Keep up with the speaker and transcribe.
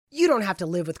You don't have to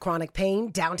live with chronic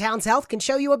pain. Downtown's Health can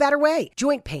show you a better way.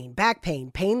 Joint pain, back pain,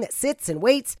 pain that sits and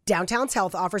waits. Downtown's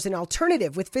Health offers an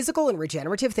alternative with physical and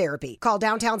regenerative therapy. Call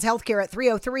Downtown's Healthcare at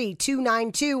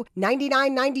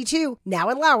 303-292-9992, now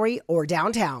in Lowry or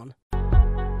downtown.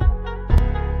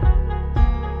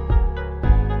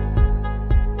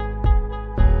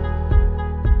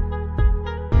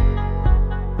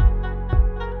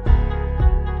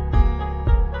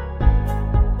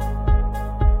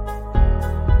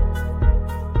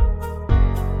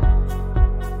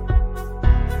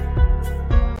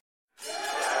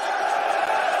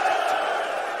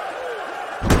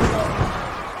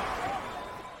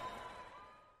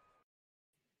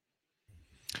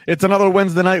 It's another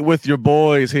Wednesday night with your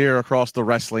boys here across the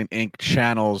Wrestling Inc.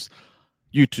 channels,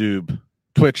 YouTube,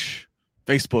 Twitch,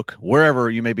 Facebook, wherever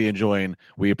you may be enjoying.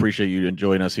 We appreciate you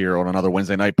enjoying us here on another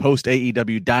Wednesday night post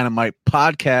AEW Dynamite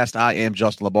podcast. I am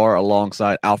Justin LaBar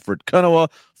alongside Alfred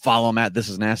Kunowa. Follow him at This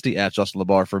Is Nasty at Justin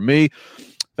LaBar for me.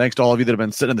 Thanks to all of you that have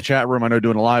been sitting in the chat room. I know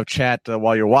doing a live chat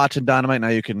while you're watching Dynamite. Now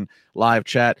you can live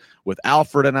chat with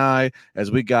Alfred and I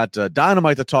as we got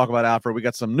Dynamite to talk about, Alfred. We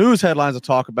got some news headlines to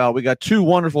talk about. We got two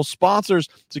wonderful sponsors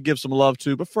to give some love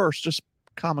to. But first, just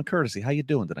common courtesy. How you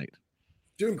doing tonight?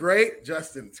 Doing great,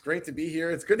 Justin. It's great to be here.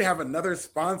 It's good to have another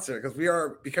sponsor because we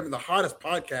are becoming the hottest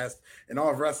podcast in all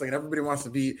of wrestling, and everybody wants to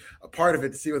be a part of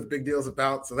it to see what the big deal is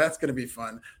about. So that's going to be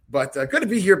fun. But good to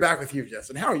be here back with you,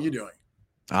 Justin. How are you doing?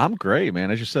 I'm great,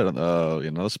 man. As you said,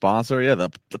 the sponsor, the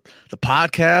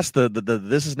podcast, the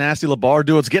This Is Nasty LaBar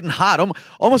duo. It's getting hot,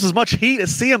 almost as much heat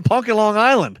as CM Punk in Long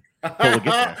Island. But we'll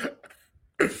get there.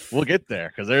 We'll get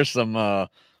there because there's some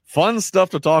fun stuff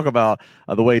to talk about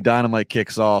the way Dynamite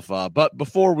kicks off. But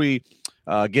before we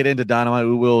get into Dynamite,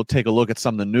 we will take a look at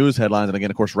some of the news headlines. And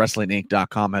again, of course,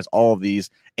 WrestlingInc.com has all of these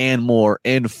and more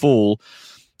in full.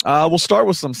 We'll start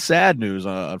with some sad news,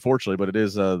 unfortunately, but it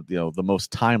is the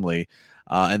most timely.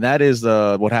 And that is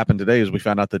what happened today is we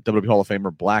found out that WWE Hall of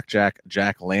Famer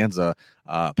Jack Lanza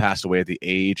passed away at the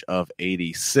age of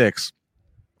 86.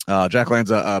 Jack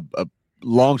Lanza, a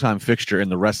longtime fixture in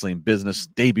the wrestling business,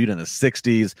 debuted in the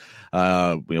 60s,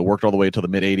 worked all the way until the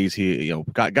mid-80s. He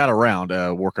got around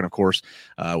working, of course,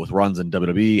 with runs in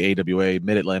WWE, AWA,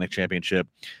 Mid-Atlantic Championship,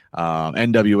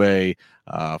 NWA,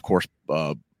 of course,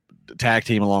 tag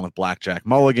team along with Blackjack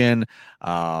Mulligan.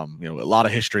 A lot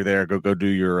of history there. Go do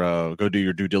your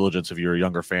due diligence if you're a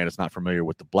younger fan that's not familiar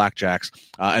with the Blackjacks.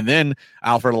 And then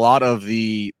Alfred, a lot of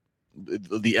the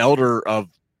elder of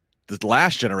the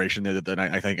last generation that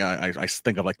I think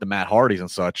of like the Matt Hardys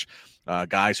and such,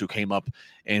 guys who came up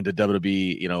into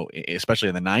WWE, especially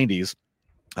in the 90s.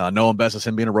 Know him best as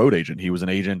him being a road agent. He was an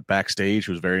agent backstage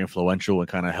who was very influential in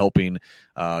kind of helping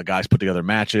guys put together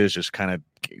matches, just kind of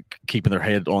keeping their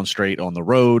head on straight on the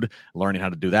road, learning how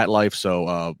to do that life.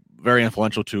 So very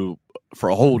influential for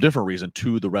a whole different reason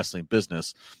to the wrestling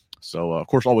business. So, of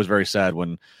course, always very sad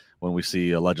when we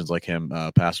see legends like him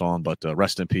pass on, but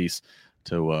rest in peace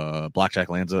to Blackjack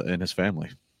Lanza and his family.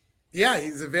 Yeah,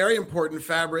 he's a very important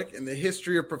fabric in the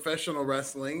history of professional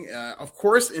wrestling. Of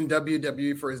course, in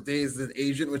WWE for his days as an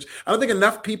agent, which I don't think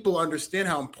enough people understand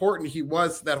how important he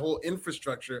was to that whole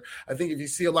infrastructure. I think if you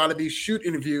see a lot of these shoot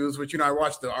interviews, which, I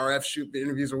watched the RF shoot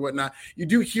interviews or whatnot, you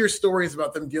do hear stories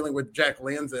about them dealing with Jack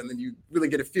Lanza, and then you really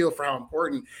get a feel for how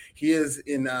important he is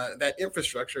in that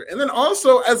infrastructure. And then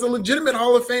also as a legitimate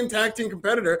Hall of Fame tag team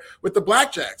competitor with the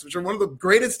Blackjacks, which are one of the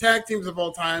greatest tag teams of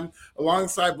all time,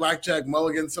 alongside Blackjack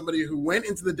Mulligan, somebody who went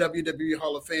into the WWE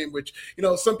Hall of Fame, which,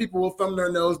 some people will thumb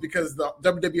their nose because the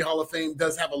WWE Hall of Fame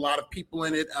does have a lot of people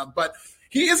in it. But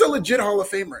he is a legit Hall of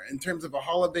Famer in terms of a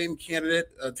Hall of Fame candidate,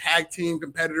 a tag team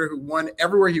competitor who won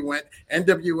everywhere he went,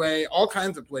 NWA, all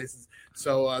kinds of places.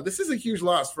 So this is a huge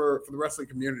loss for the wrestling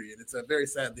community, and it's very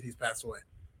sad that he's passed away.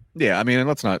 Yeah, and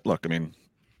let's not look.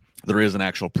 There is an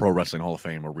actual pro wrestling Hall of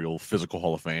Fame, a real physical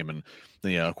Hall of Fame, and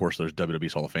of course, there's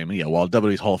WWE's Hall of Fame. And while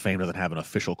WWE's Hall of Fame doesn't have an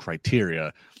official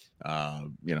criteria,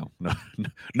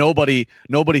 nobody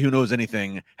who knows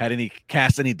anything had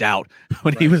cast any doubt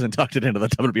when he was inducted into the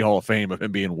WWE Hall of Fame of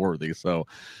him being worthy. So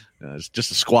just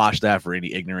to squash that for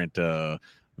any ignorant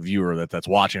viewer that's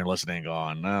watching or listening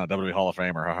on WWE Hall of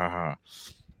Famer. Ha, ha, ha.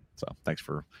 So thanks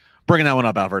for bringing that one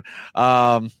up, Alfred.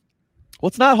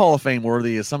 What's not Hall of Fame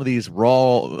worthy is some of these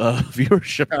Raw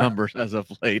viewership numbers as of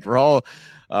late. Raw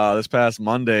this past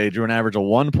Monday drew an average of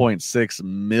 1.6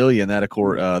 million. That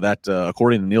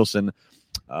according to Nielsen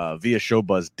via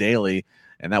Showbuzz Daily,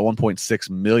 and that 1.6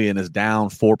 million is down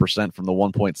 4% from the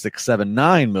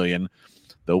 1.679 million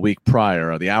the week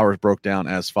prior. The hours broke down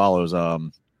as follows.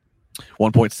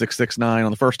 1.669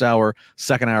 on the first hour,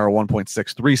 second hour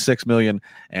 1.636 million,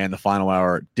 and the final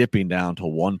hour dipping down to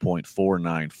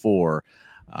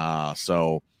 1.494.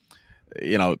 So,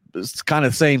 it's kind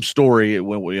of the same story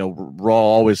when Raw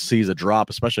always sees a drop,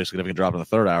 especially a significant drop in the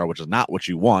third hour, which is not what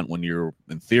you want when you're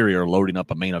in theory are loading up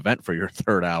a main event for your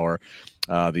third hour.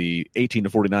 The 18 to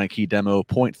 49 key demo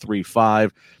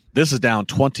 0.35. This is down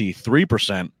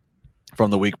 23% from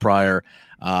the week prior,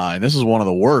 and this is one of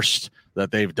the worst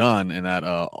that they've done in that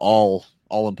all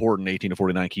important 18 to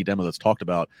 49 key demo that's talked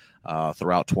about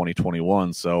throughout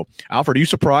 2021. So, Alfred, are you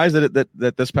surprised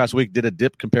that this past week did a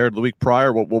dip compared to the week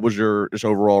prior? What was your just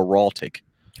overall Raw take?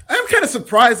 I'm kind of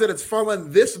surprised that it's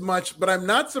fallen this much, but I'm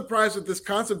not surprised with this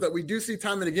concept that we do see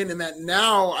time and again, in that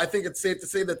now I think it's safe to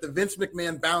say that the Vince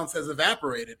McMahon balance has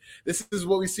evaporated. This is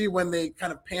what we see when they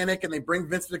kind of panic and they bring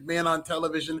Vince McMahon on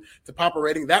television to pop a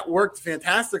rating. That worked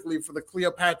fantastically for the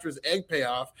Cleopatra's egg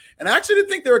payoff. And I actually did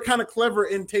think they were kind of clever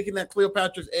in taking that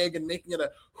Cleopatra's egg and making it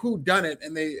a whodunit,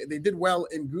 and they did well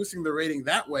in goosing the rating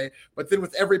that way. But then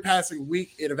with every passing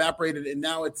week, it evaporated, and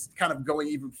now it's kind of going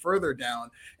even further down.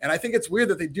 And I think it's weird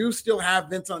that they do still have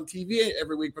Vince on TV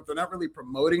every week, but they're not really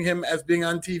promoting him as being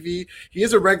on TV. He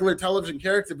is a regular television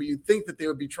character, but you'd think that they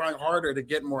would be trying harder to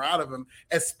get more out of him,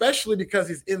 especially because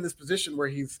he's in this position where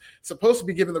he's supposed to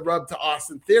be giving the rub to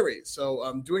Austin Theory.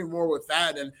 So doing more with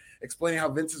that and explaining how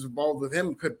Vince is involved with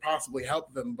him could possibly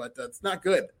help them, but it's not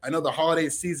good. I know the holiday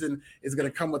season is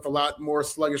going to come with a lot more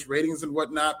sluggish ratings and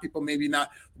whatnot. People maybe not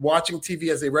watching TV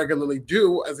as they regularly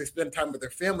do as they spend time with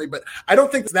their family, but I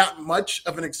don't think it's that much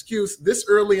of an excuse this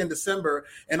early in December.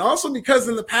 And also because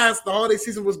in the past, the holiday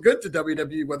season was good to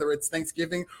WWE, whether it's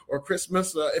Thanksgiving or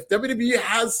Christmas. If WWE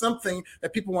has something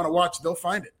that people want to watch, they'll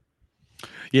find it.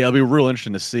 Yeah, it'll be real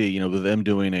interesting to see, with them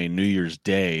doing a New Year's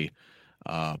Day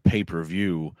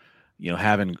pay-per-view,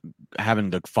 having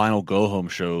the final go-home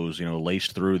shows,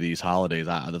 laced through these holidays.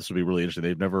 This would be really interesting.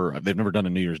 They've never done a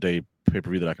New Year's Day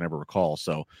pay-per-view that I can ever recall.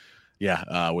 So,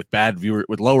 yeah, with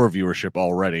lower viewership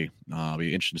already, it'll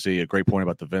be interesting to see. A great point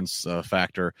about the Vince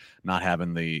factor not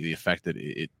having the effect that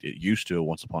it used to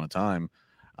once upon a time.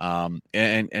 And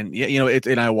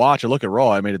I look at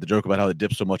Raw. I made the joke about how it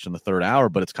dips so much in the third hour,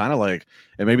 but it's kind of like,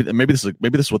 and maybe this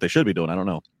is what they should be doing. I don't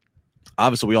know.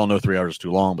 Obviously, we all know 3 hours is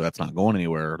too long, but that's not going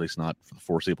anywhere, or at least not for the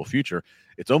foreseeable future.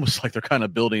 It's almost like they're kind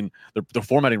of building, they're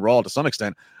formatting Raw to some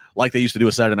extent like they used to do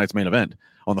a Saturday night's main event,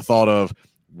 on the thought of,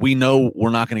 we know we're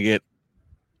not going to get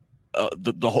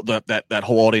that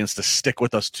whole audience to stick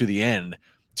with us to the end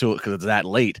because it's that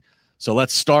late. So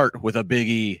let's start with a Big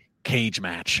E cage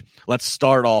match. Let's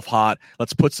start off hot.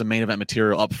 Let's put some main event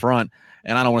material up front.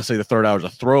 And I don't want to say the third hour is a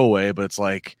throwaway, but it's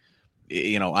like,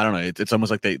 I don't know. It's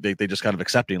almost like they just kind of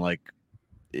accepting, like,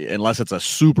 unless it's a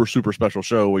super, super special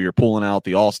show where you're pulling out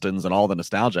the Austins and all the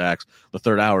nostalgia acts, the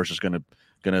third hour is just going to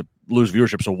lose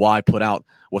viewership. So why put out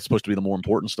what's supposed to be the more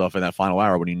important stuff in that final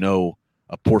hour when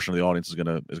a portion of the audience is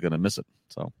going to miss it?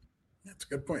 So that's a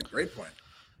good point. Great point.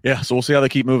 Yeah. So we'll see how they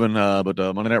keep moving. But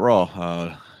Monday Night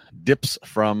Raw dips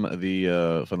from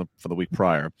the week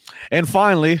prior. And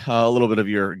finally, a little bit of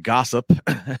your gossip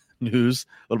news,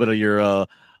 a little bit of your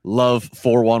Love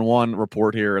 411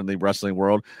 report here in the wrestling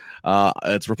world.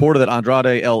 It's reported that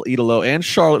Andrade El Idolo and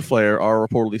Charlotte Flair are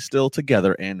reportedly still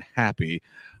together and happy.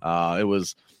 It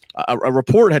was a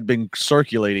report had been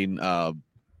circulating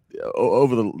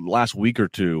over the last week or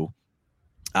two.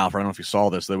 Alfred, I don't know if you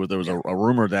saw this. There was a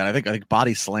rumor that I think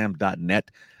bodyslam.net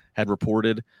had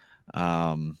reported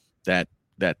that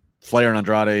Flair and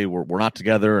Andrade were not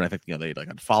together, and I think they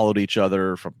had followed each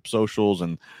other from socials,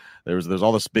 and there's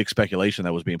all this big speculation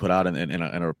that was being put out in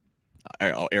a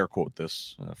I'll air quote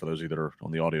this for those of you that are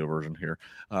on the audio version here,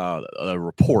 a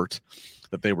report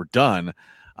that they were done.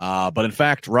 But in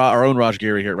fact, our own Raj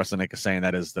Giri here at WrestlingNick is saying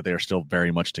that they are still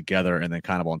very much together. And then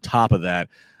kind of on top of that,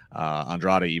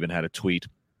 Andrade even had a tweet,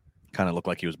 kind of looked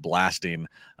like he was blasting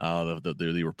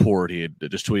the report. He had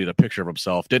just tweeted a picture of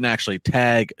himself, didn't actually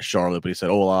tag Charlotte, but he said,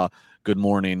 "Hola, good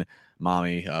morning,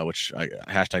 mommy,"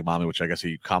 hashtag mommy, which I guess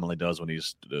he commonly does when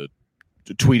he's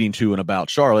tweeting to and about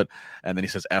Charlotte. And then he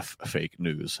says F fake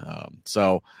news.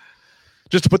 So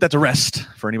just to put that to rest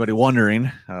for anybody wondering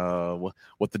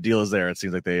what the deal is there, it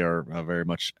seems like they are very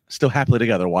much still happily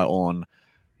together while on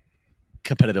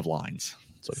competitive lines.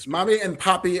 So Mommy and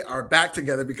Poppy are back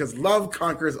together because love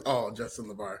conquers all, Justin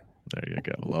LaBar. There you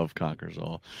go. Love conquers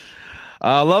all.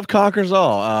 Love conquers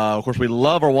all. Of course, we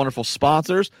love our wonderful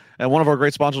sponsors. And one of our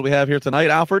great sponsors we have here tonight,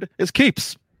 Alfred, is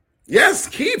Keeps. Yes,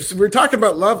 Keeps. We're talking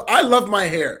about love. I love my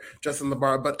hair, Justin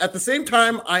LaBar, but at the same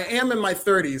time, I am in my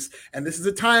 30s, and this is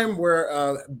a time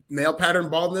where male pattern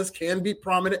baldness can be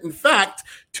prominent. In fact,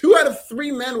 2 out of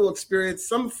 3 men will experience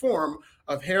some form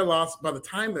of hair loss by the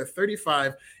time they're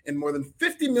 35, and more than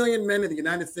 50 million men in the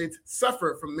United States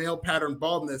suffer from male pattern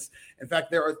baldness. In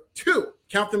fact, there are 2,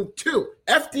 count them 2,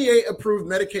 FDA-approved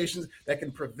medications that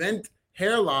can prevent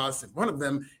hair loss, and one of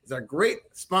them is our great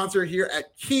sponsor here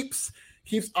at Keeps.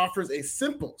 Keeps offers a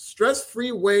simple,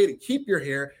 stress-free way to keep your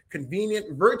hair,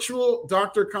 convenient virtual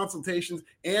doctor consultations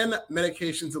and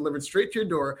medications delivered straight to your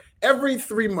door every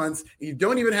 3 months. And you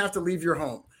don't even have to leave your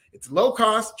home. It's low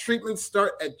cost. Treatments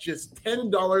start at just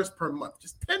 $10 per month,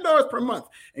 just $10 per month.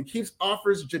 And Keeps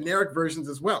offers generic versions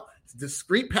as well. It's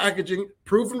discreet packaging,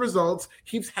 proven results.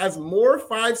 Keeps has more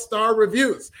 5-star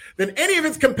reviews than any of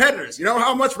its competitors. You know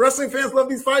how much wrestling fans love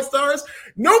these 5 stars?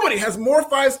 Nobody has more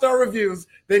 5-star reviews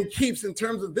than Keeps in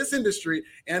terms of this industry,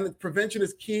 and prevention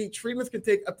is key. Treatments can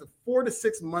take up to 4 to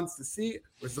 6 months to see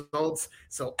results,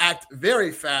 so act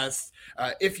very fast.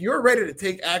 If you're ready to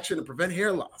take action to prevent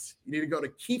hair loss, you need to go to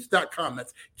Keeps.com.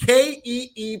 That's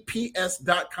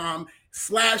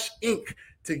KEEPS.com/Inc.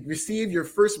 to receive your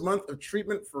first month of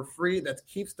treatment for free. That's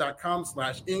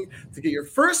Keeps.com/Inc. to get your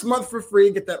first month for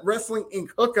free. Get that Wrestling Inc.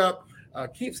 hookup.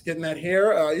 Keeps getting that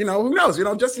hair. Who knows?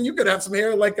 Justin, you could have some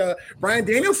hair like Bryan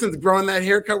Danielson's growing that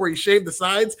haircut where he shaved the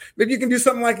sides. Maybe you can do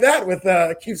something like that with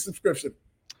Keeps subscription.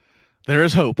 There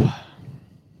is hope.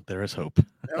 There is hope.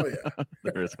 Hell yeah.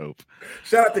 There is hope.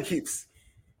 Shout out to Keeps.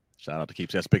 Shout out to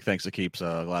Keeps. Yes, big thanks to Keeps.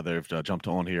 Glad they've jumped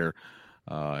on here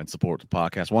and support the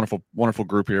podcast. Wonderful, wonderful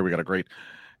group here. We got a great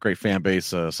fan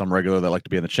base. Some regular that like to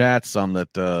be in the chat. Some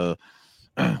that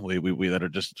we that are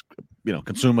just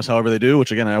consume us however they do.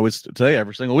 Which again, I always say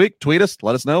every single week. Tweet us.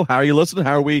 Let us know how are you listening.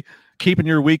 How are we keeping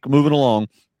your week moving along?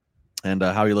 And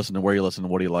how you listening? Where you listening?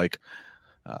 What do you like?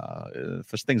 If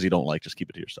there's things you don't like, just keep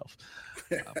it to yourself.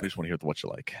 We just want to hear what you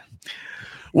like.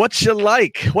 What you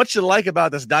like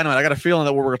about this Dynamite? I got a feeling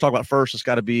that what we're going to talk about first has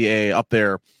got to be up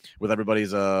there with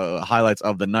everybody's highlights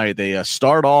of the night. They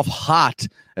start off hot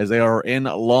as they are in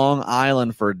Long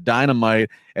Island for Dynamite,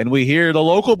 and we hear the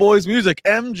local boys' music.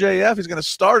 MJF is going to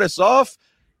start us off,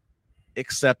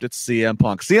 except it's CM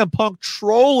Punk. CM Punk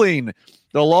trolling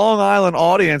the Long Island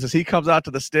audience as he comes out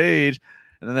to the stage,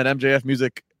 and then that MJF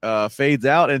music fades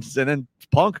out, and then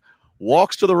Punk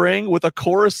walks to the ring with a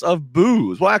chorus of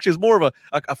boos. Well, actually, it's more of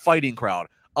a fighting crowd.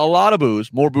 A lot of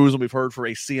boos, more boos than we've heard for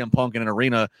a CM Punk in an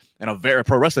arena, in a very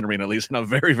pro wrestling arena, at least in a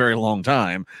very, very long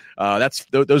time.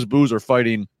 Those boos are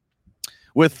fighting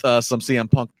with some CM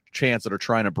Punk chants that are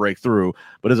trying to break through,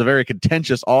 but it's a very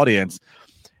contentious audience.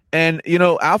 And,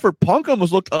 Alfred Punk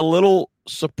almost looked a little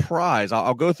surprised.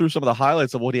 I'll go through some of the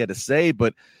highlights of what he had to say,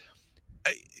 but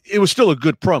it was still a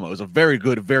good promo. It was a very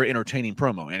good, very entertaining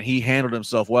promo, and he handled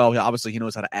himself well. Obviously, he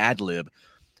knows how to ad-lib,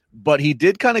 but he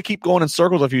did kind of keep going in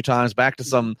circles a few times back to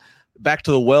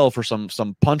the well for some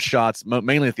punch shots,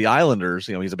 mainly at the Islanders.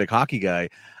 He's a big hockey guy.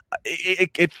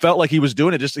 It felt like he was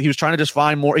doing it. He was trying to just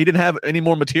find more. He didn't have any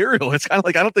more material. It's kind of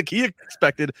like I don't think he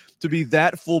expected to be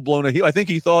that full blown a heel. I think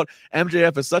he thought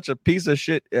MJF is such a piece of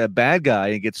shit bad guy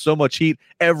and gets so much heat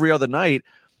every other night.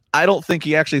 I don't think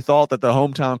he actually thought that the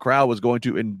hometown crowd was going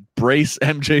to embrace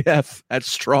MJF as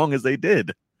strong as they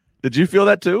did. Did you feel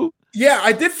that too? Yeah,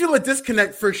 I did feel a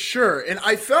disconnect for sure. And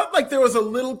I felt like there was a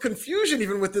little confusion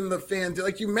even within the fans.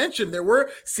 Like you mentioned, there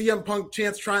were CM Punk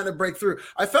chants trying to break through.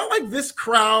 I felt like this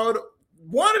crowd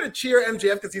wanted to cheer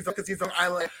MJF because he's on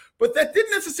Island, but that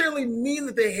didn't necessarily mean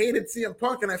that they hated CM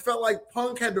Punk. And I felt like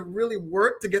Punk had to really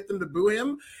work to get them to boo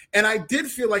him. And I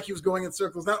did feel like he was going in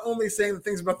circles, not only saying the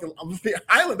things about the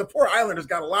Island. The poor Islanders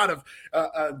got a lot of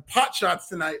pot shots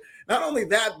tonight. Not only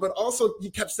that, but also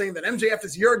he kept saying that MJF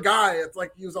is your guy. It's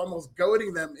like he was almost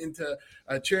goading them into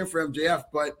cheering for MJF.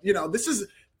 But, this is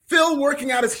Phil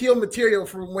working out his heel material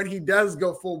for when he does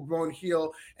go full-blown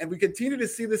heel. And we continue to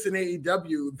see this in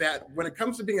AEW, that when it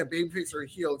comes to being a babyface or a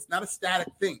heel, it's not a static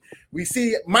thing. We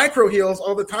see micro heels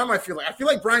all the time, I feel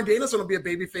like Bryan Danielson will be a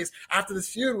babyface after this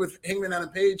feud with Hangman Adam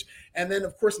Page. And then,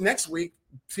 of course, next week,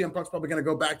 CM Punk's probably going to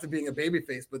go back to being a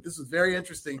babyface. But this was very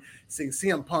interesting, seeing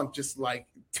CM Punk just like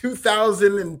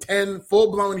 2010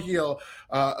 full-blown heel.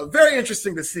 Very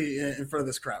interesting to see in front of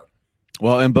this crowd.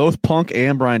 Well, and both Punk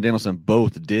and Bryan Danielson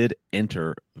both did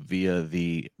enter via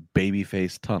the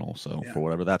babyface tunnel. So for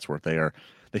whatever that's worth,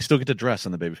 they still get to dress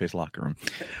in the babyface locker room.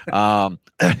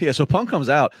 So Punk comes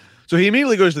out. So he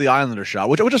immediately goes to the Islander shot,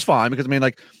 which is fine because,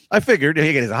 I figured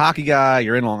he's a hockey guy.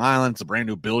 You're in Long Island. It's a brand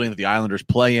new building that the Islanders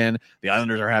play in. The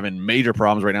Islanders are having major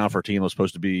problems right now for a team that's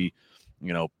supposed to be,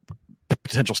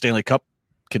 potential Stanley Cup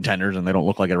contenders, and they don't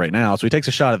look like it right now. So he takes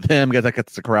a shot at them,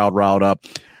 gets the crowd riled up.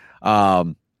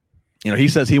 He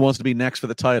says he wants to be next for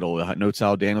the title. Notes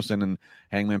how Danielson and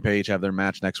Hangman Page have their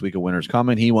match next week. A winner's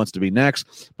coming. He wants to be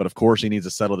next, but of course he needs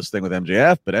to settle this thing with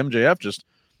MJF. But MJF just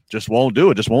won't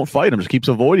do it. Just won't fight him. Just keeps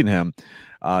avoiding him.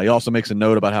 He also makes a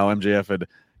note about how MJF had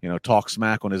talked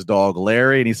smack on his dog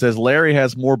Larry, and he says Larry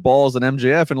has more balls than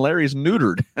MJF, and Larry's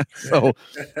neutered. So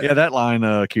yeah, that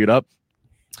line queued up.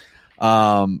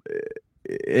 And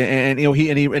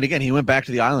he went back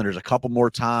to the Islanders a couple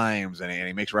more times, and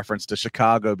he makes reference to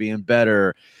Chicago being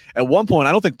better. At one point,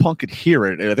 I don't think Punk could hear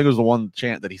it. I think it was the one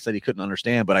chant that he said he couldn't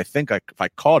understand, but I think if I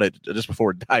caught it just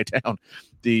before it died down,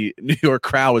 the New York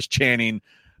crowd was chanting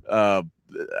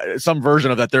some version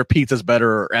of that. Their pizza's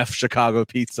better, or F Chicago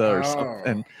pizza, or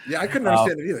something. Yeah, I couldn't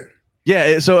understand it either.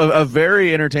 Yeah, so a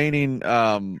very entertaining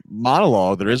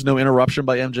monologue. There is no interruption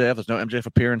by MJF. There's no MJF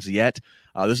appearance yet.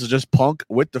 This is just Punk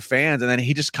with the fans, and then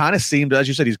he just kind of seemed, as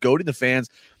you said, he's goading the fans,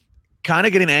 kind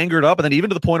of getting angered up, and then even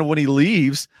to the point of when he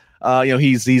leaves,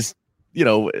 he's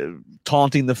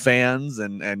taunting the fans,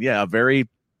 and yeah, very,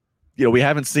 we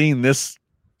haven't seen this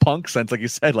Punk since, like you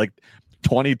said, like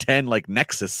 2010, like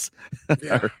Nexus,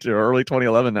 or early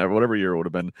 2011, or whatever year it would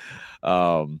have been.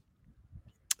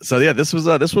 So yeah, this was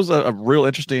a real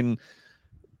interesting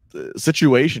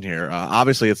situation here.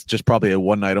 Obviously, it's just probably a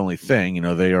one night only thing.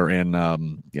 They are in,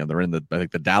 they're in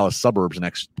the Dallas suburbs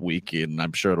next week, and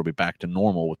I'm sure it'll be back to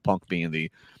normal with Punk being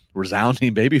the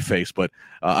resounding babyface. But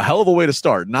a hell of a way to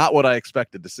start. Not what I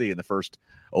expected to see in the first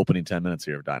opening 10 minutes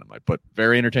here of Dynamite, but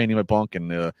very entertaining by Punk,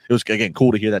 and it was again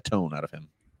cool to hear that tone out of him.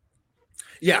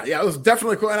 Yeah, it was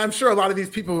definitely cool. And I'm sure a lot of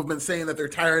these people who've been saying that they're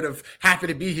tired of happy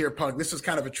to be here, Punk, this was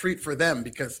kind of a treat for them,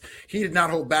 because he did not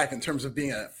hold back in terms of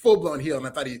being a full-blown heel, and I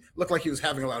thought he looked like he was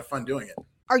having a lot of fun doing it.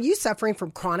 Are you suffering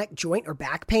from chronic joint or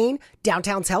back pain?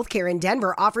 Downtown's Healthcare in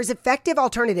Denver offers effective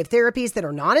alternative therapies that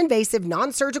are non-invasive,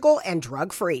 non-surgical, and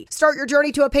drug-free. Start your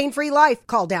journey to a pain-free life.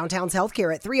 Call Downtown's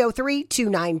Healthcare at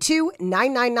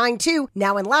 303-292-9992,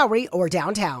 now in Lowry or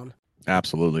downtown.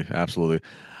 Absolutely.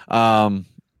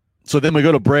 So then we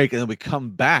go to break, and then we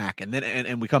come back, and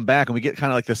we come back, and we get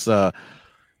kind of like this,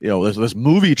 this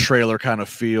movie trailer kind of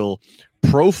feel,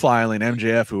 profiling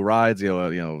MJF, who rides,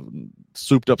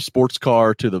 souped up sports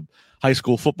car to the high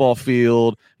school football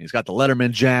field. He's got the Letterman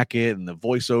jacket, and the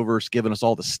voiceovers giving us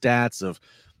all the stats of,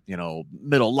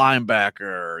 middle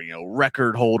linebacker,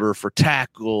 record holder for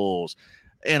tackles,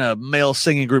 in a male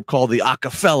singing group called the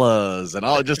Acafellas, and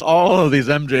all of these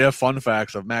MJF fun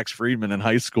facts of Max Friedman in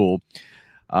high school.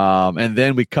 And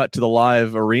then we cut to the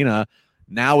live arena.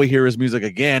 Now we hear his music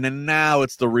again, and now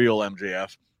it's the real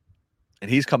MJF.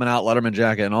 And he's coming out, Letterman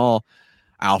jacket and all,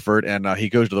 Alfred, and he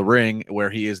goes to the ring, where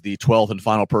he is the 12th and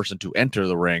final person to enter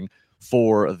the ring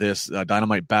for this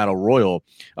Dynamite Battle Royal.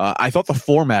 I thought the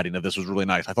formatting of this was really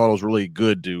nice. I thought it was really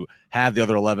good to have the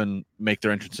other 11 make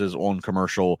their entrances on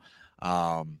commercial,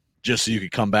 just so you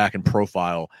could come back and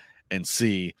profile and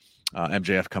see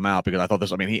MJF come out, because I thought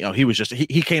this,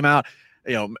 he came out,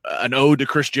 an ode to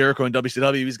Chris Jericho in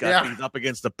WCW. He's up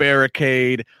against the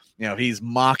barricade. He's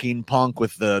mocking Punk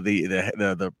with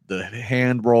the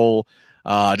hand roll.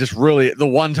 Just really the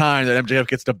one time that MJF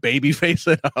gets to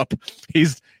babyface it up.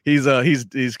 He's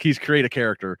created a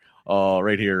character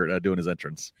right here doing his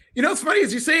entrance. It's funny,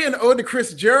 as you say an ode to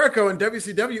Chris Jericho in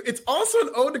WCW, it's also an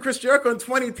ode to Chris Jericho in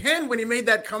 2010 when he made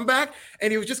that comeback, and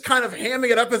he was just kind of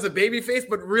hamming it up as a babyface,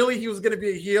 but really he was going to be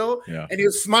a heel, and he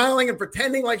was smiling and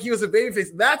pretending like he was a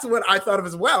babyface. That's what I thought of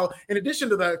as well, in addition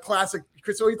to the classic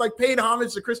Chris. So he paid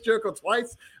homage to Chris Jericho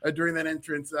twice during that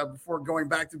entrance before going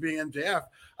back to being MJF.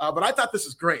 But I thought this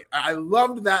was great. I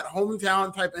loved that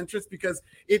hometown type entrance, because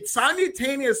it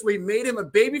simultaneously made him a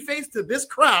babyface to this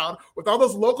crowd with all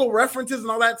those local references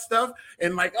and all that stuff.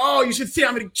 And you should see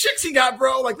how many chicks he got,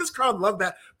 bro. This crowd loved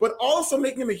that. But also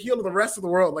making him a heel to the rest of the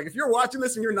world. If you're watching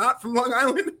this and you're not from Long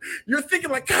Island, you're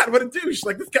thinking God, what a douche.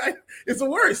 This guy is the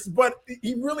worst. But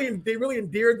they really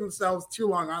endeared themselves to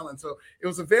Long Island. So it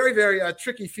was a very, very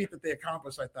tricky feat that they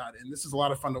accomplished, I thought. And this is a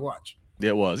lot of fun to watch.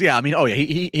 It was. Yeah,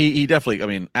 he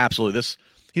definitely, absolutely.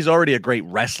 He's already a great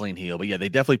wrestling heel, but yeah, they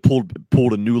definitely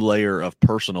pulled a new layer of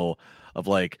personal, of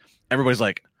everybody's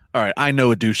like, all right, I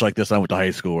know a douche like this I went to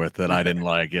high school with that I didn't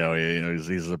like.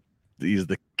 He's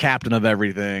the captain of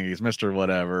everything. He's Mr.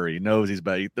 Whatever. He knows he's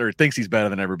better, or thinks he's better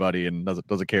than everybody, and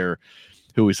doesn't care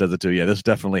who he says it to. Yeah, this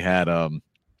definitely had an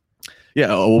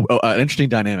interesting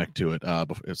dynamic to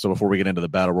it. So before we get into the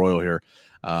Battle Royal here,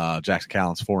 Jackson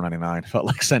Collins, $4.99. Felt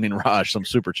like sending Raj some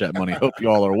super chat money. Hope you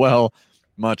all are well.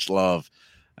 Much love,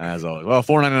 as always. Well,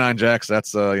 $4.99, Jax.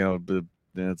 That's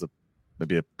it's a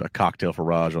maybe a cocktail for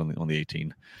Raj on the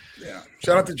 18. Yeah.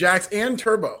 Shout out to Jax and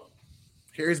Turbo.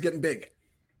 Here he's getting big. Is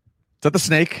that the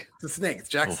snake? It's a snake. It's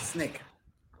Jax the snake.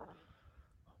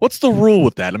 What's the rule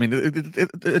with that? I mean,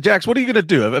 Jax, what are you going to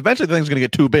do? Eventually, the thing's going to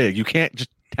get too big. You can't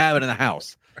just have it in the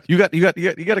house. You got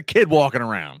a kid walking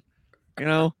around. You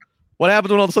know what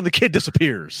happens when all of a sudden the kid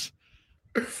disappears?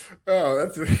 Oh,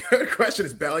 that's a good question.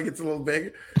 His belly gets a little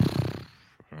big.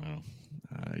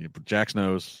 Jax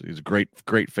knows he's a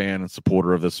great fan and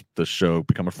supporter of this show.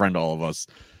 Become a friend to all of us.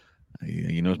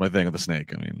 He knows my thing with the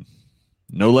snake. I mean,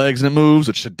 no legs and it moves.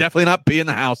 It should definitely not be in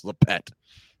the house as a pet.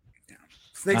 Yeah.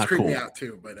 Snakes creep me out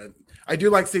too, but I do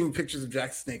like seeing pictures of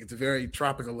Jack's snake. It's a very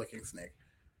tropical looking snake.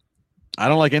 I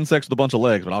don't like insects with a bunch of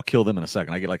legs, but I'll kill them in a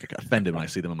second. I get like offended when I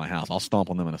see them in my house. I'll stomp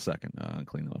on them in a second and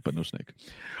clean them up, but no snake.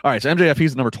 All right, so MJF,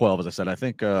 he's number 12, as I said. I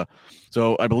think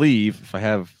so. I believe if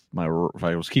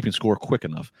I was keeping score quick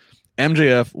enough,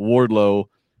 MJF, Wardlow,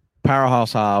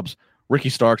 Powerhouse Hobbs, Ricky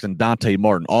Starks, and Dante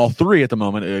Martin, all three at the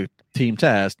moment. Team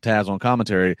Taz on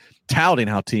commentary, touting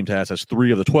how Team Taz has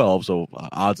 3 of the 12, so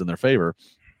odds in their favor.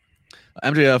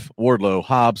 MJF, Wardlow,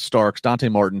 Hobbs, Starks, Dante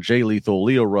Martin, Jay Lethal,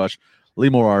 Lio Rush, Lee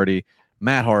Moriarty,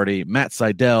 Matt Hardy, Matt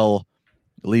Sydal,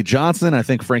 Lee Johnson, I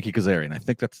think Frankie Kazarian. I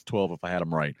think that's 12 if I had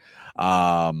them right.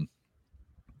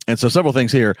 And so several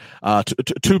things here.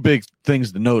 Two big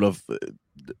things to note of.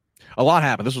 A lot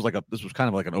happened. This was kind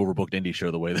of like an overbooked indie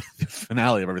show, the way the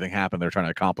finale of everything happened. They're trying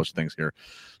to accomplish things here.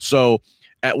 So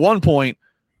at one point,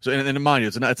 and mind you,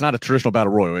 it's not a traditional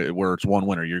battle royal where it's one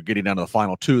winner. You're getting down to the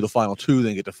final two. The final two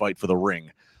then get to fight for the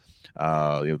ring.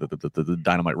 The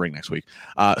Dynamite ring next week.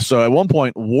 So at one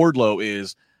point, Wardlow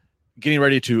is getting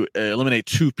ready to eliminate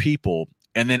 2 people,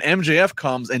 and then MJF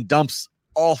comes and dumps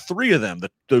all 3 of them.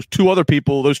 Those two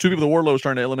people that Wardlow was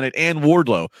trying to eliminate, and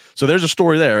Wardlow. So there's a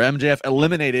story there. MJF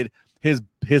eliminated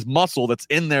his muscle that's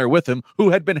in there with him, who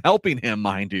had been helping him,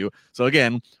 mind you. So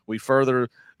again, we further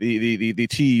the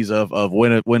tease of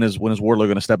when is Wardlow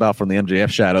going to step out from the MJF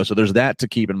shadow. So there's that to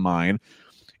keep in mind.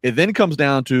 It then comes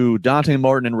down to Dante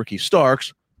Martin and Ricky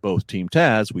Starks, both Team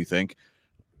Taz, we think,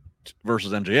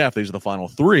 versus MJF. These are the final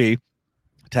 3.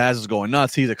 Taz is going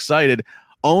nuts. He's excited,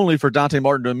 only for Dante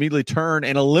Martin to immediately turn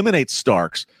and eliminate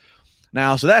Starks.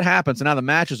 Now, so that happens, and now the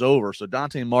match is over. So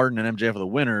Dante Martin and MJF are the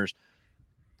winners.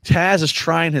 Taz is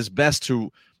trying his best to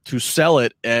sell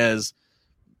it as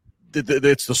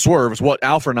it's the swerve. It's what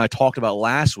Alfred and I talked about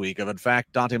last week. In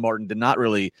fact, Dante Martin did not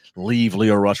really leave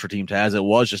Lio Rush for Team Taz. It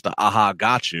was just a aha,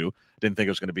 got you. Didn't think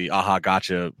it was going to be aha,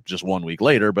 gotcha just 1 week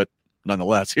later, but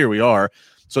nonetheless, here we are.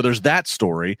 So there's that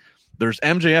story. There's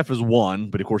MJF is won,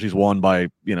 but of course he's won by,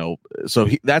 so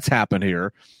that's happened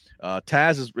here.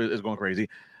 Taz is going crazy.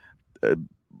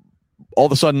 All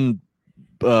of a sudden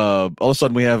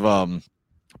we have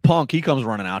Punk. He comes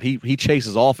running out. He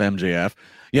chases off MJF.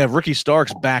 You have Ricky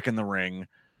Starks back in the ring.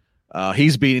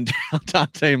 He's beating down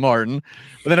Dante Martin.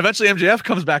 But then eventually MJF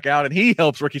comes back out and he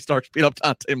helps Ricky Starks beat up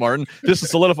Dante Martin just to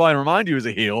solidify and remind you he's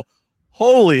a heel.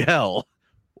 Holy hell.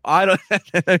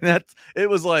 It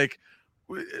was like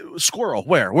squirrel.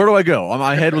 Where do I go?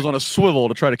 My head was on a swivel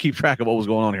to try to keep track of what was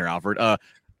going on here, Alfred.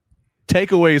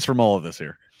 Takeaways from all of this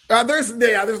here. There's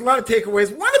a lot of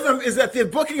takeaways. One of them is that the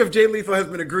booking of Jay Lethal has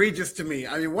been egregious to me.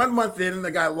 I mean, 1 month in,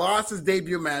 the guy lost his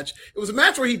debut match. It was a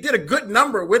match where he did a good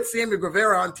number with Sammy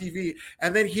Guevara on TV,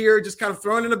 and then here, just kind of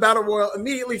thrown in a battle royal,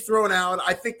 immediately thrown out.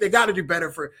 I think they got to do better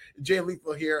for Jay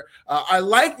Lethal here. I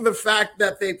like the fact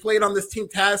that they played on this Team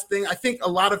Taz thing. I think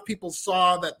a lot of people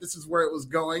saw that this is where it was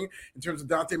going in terms of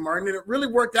Dante Martin, and it really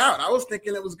worked out. I was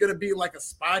thinking it was going to be like a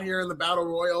spot here in the battle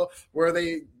royal where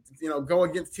they go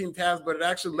against Team Taz, but it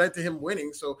actually led to him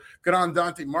winning. So good on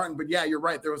Dante Martin. But yeah, you're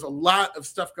right. There was a lot of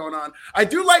stuff going on. I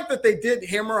do like that they did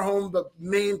hammer home the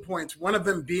main points, one of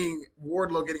them being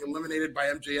Wardlow getting eliminated by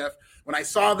MJF. When I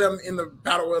saw them in the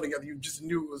battle royal together, you just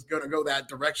knew it was going to go that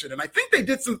direction. And I think they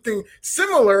did something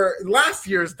similar last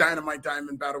year's Dynamite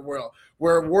Diamond battle royal,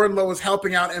 where Wardlow was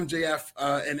helping out MJF,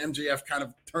 and MJF kind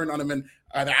of turned on him and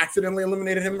either accidentally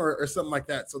eliminated him or something like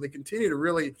that. So they continue to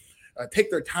really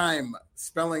take their time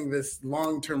spelling this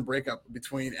long-term breakup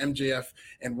between MJF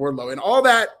and Wardlow. And all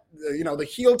that, the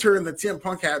heel turn that CM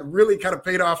Punk had really kind of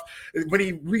paid off when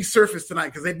he resurfaced tonight,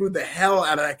 because they booed the hell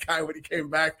out of that guy when he came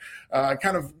back.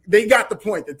 They got the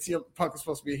point that CM Punk was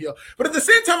supposed to be a heel. But at the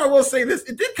same time, I will say this,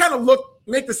 it did kind of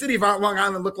make the city of Long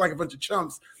Island look like a bunch of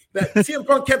chumps. That CM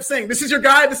Punk kept saying, this is your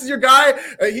guy,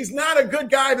 he's not a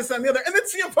good guy, this and the other. And then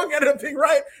CM Punk ended up being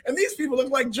right. And these people look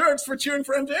like jerks for cheering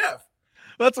for MJF.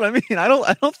 That's what I mean. I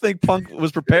don't think Punk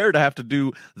was prepared to have to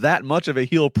do that much of a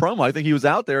heel promo. I think he was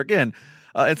out there again.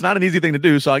 it's not an easy thing to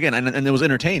do. So again, and it was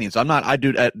entertaining. So I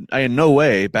in no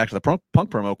way, back to the Punk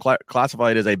promo,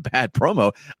 classified as a bad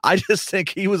promo. I just think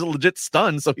he was a legit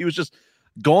stun. So he was just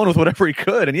going with whatever he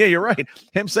could. And yeah, you're right.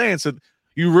 Him saying, so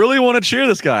you really want to cheer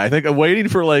this guy. I think I'm waiting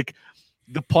for like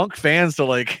the Punk fans to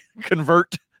like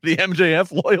convert the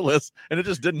MJF loyalists, and it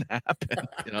just didn't happen.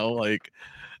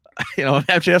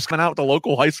 MJF's coming out with a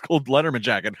local high school Letterman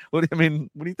jacket. What do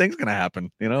you think's going to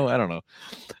happen? I don't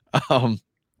know.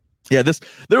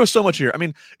 There was so much here. I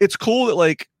mean, it's cool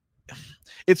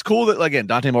that again,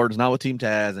 Dante Martin's not with Team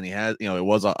Taz, and he has, it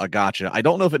was a gotcha. I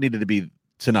don't know if it needed to be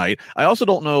tonight. I also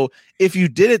don't know if you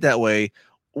did it that way.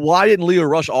 Why didn't Leo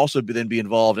Rush also then be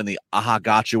involved in the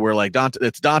gotcha where like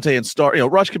it's Dante and Star?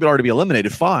 Rush could already be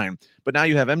eliminated, fine, but now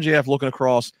you have MJF looking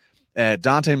across at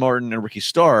Dante Martin and Ricky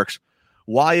Starks.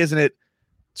 Why isn't it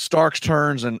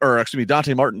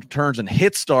Dante Martin turns and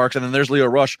hits Starks, and then there's Leo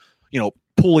Rush,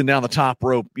 pulling down the top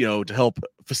rope, to help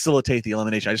facilitate the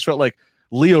elimination. I just felt like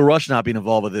Leo Rush not being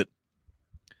involved with it.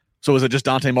 So is it just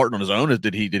Dante Martin on his own?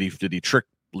 Did he trick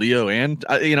Leo? And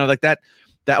like that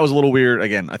was a little weird.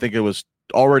 Again, I think it was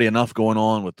already enough going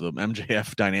on with the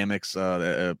MJF dynamics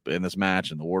in this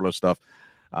match and the Wardlow stuff.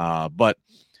 But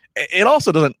it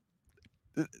also doesn't.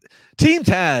 Team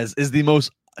Taz is the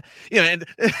most, and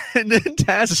then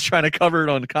Taz is trying to cover it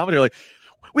on commentary. Like,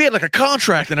 we had like a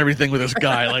contract and everything with this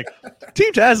guy. Like,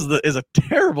 Team Taz is a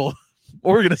terrible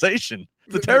organization.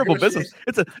 It's a terrible business.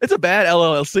 It's a bad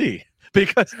LLC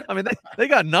because they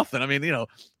got nothing.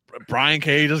 Brian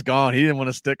Cage is gone. He didn't want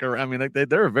to stick around.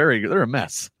 They're a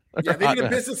mess. Yeah, they need a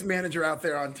business manager out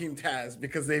there on Team Taz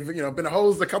because they've been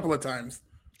hosed a couple of times.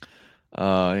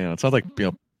 It sounds like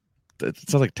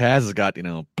Taz has got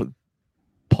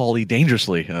Paulie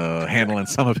dangerously handling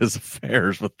some of his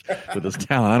affairs with his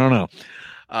talent. I don't know.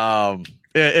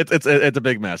 It's a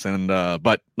big mess, and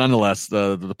but nonetheless,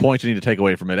 the point you need to take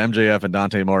away from it: MJF and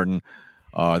Dante Martin,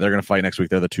 they're going to fight next week.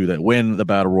 They're the two that win the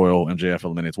Battle Royal. MJF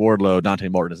eliminates Wardlow. Dante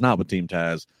Martin is not with Team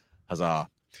Taz. Huzzah!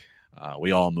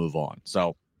 We all move on.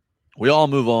 So. We all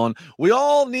move on. We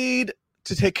all need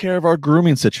to take care of our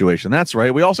grooming situation. That's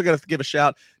right. We also got to give a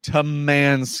shout to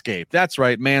Manscaped. That's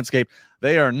right, Manscaped.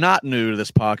 They are not new to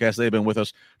this podcast. They've been with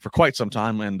us for quite some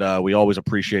time, and we always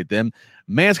appreciate them.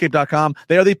 Manscaped.com.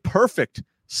 They are the perfect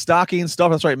stocking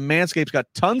stuff. That's right. Manscaped's got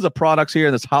tons of products here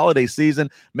in this holiday season.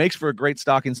 Makes for a great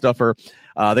stocking stuffer.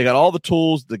 They got all the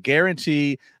tools, the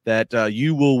guarantee that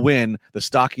you will win the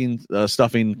stocking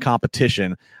stuffing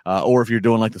competition. Or if you're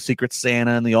doing like the Secret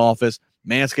Santa in the office,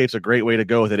 Manscaped's a great way to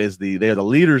go with it. They are the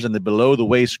leaders in the below the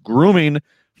waist grooming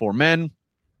for men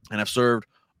and have served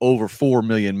over 4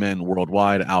 million men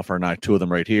worldwide. Alpha and I, two of them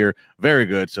right here. Very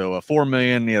good. So 4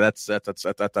 million. Yeah, that's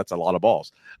a lot of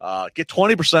balls. Get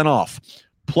 20% off.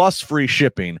 Plus free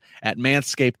shipping at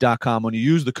manscaped.com when you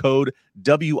use the code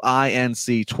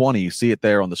WINC20. You see it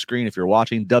there on the screen if you're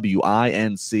watching.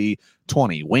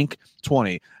 WINC20. Wink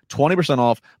 20. 20%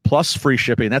 off plus free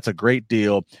shipping. That's a great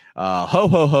deal. Ho,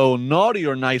 ho, ho, naughty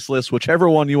or nice list, whichever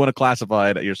one you want to classify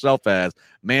it yourself as.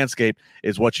 Manscaped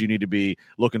is what you need to be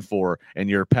looking for in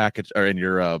your package or in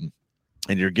your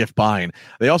gift buying.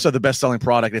 They also have the best-selling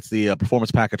product. It's the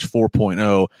Performance Package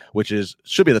 4.0, which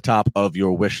should be at the top of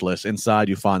your wish list. Inside,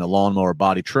 you find the Lawnmower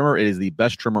Body Trimmer. It is the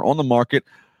best trimmer on the market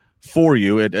for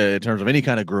you in terms of any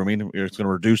kind of grooming. It's going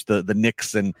to reduce the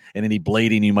nicks and any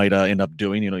blading you might end up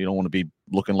doing. You don't want to be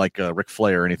looking like Ric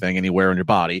Flair or anything anywhere on your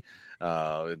body.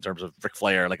 In terms of Ric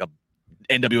Flair, like a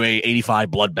NWA 85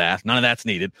 bloodbath. None of that's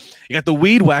needed. You got the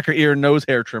Weed Whacker ear and nose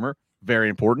hair trimmer. Very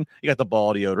important. You got the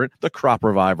ball deodorant, the Crop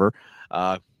Reviver.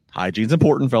 Hygiene's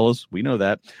important, fellas. We know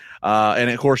that. And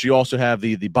of course, you also have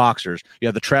the boxers. You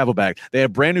have the travel bag. They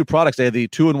have brand new products. They have the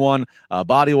 2-in-1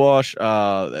 body wash.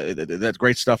 That's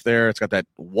great stuff there. It's got that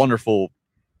wonderful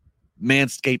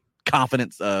Manscaped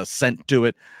confidence scent to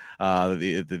it.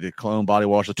 The cologne body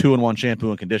wash, the 2-in-1 shampoo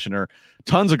and conditioner.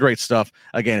 Tons of great stuff.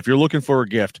 Again, if you're looking for a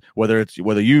gift, whether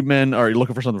you men are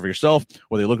looking for something for yourself,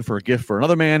 whether you're looking for a gift for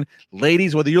another man,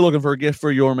 ladies, whether you're looking for a gift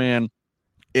for your man,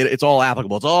 it's all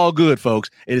applicable. It's all good, folks.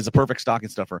 It is a perfect stocking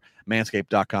stuffer.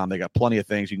 Manscaped.com. They got plenty of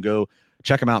things. You can go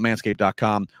check them out,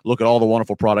 manscaped.com. Look at all the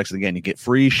wonderful products. And again, you get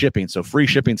free shipping. So free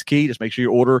shipping's key. Just make sure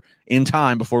you order in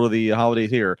time before the holidays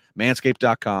here.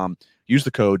 Manscaped.com. Use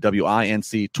the code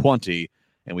WINC20.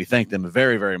 And we thank them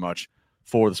very, very much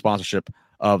for the sponsorship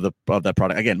of that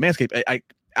product. Again, Manscaped.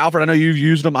 Alfred, I know you've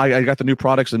used them. I got the new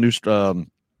products. The new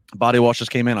body wash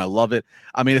just came in. I love it.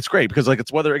 I mean, it's great because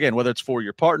it's whether it's for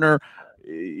your partner,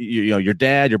 your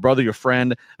dad, your brother, your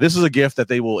friend. This is a gift that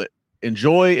they will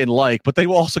enjoy and like, but they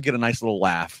will also get a nice little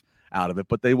laugh out of it.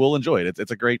 But they will enjoy it.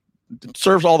 It's a great It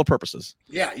serves all the purposes.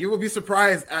 Yeah, you will be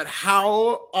surprised at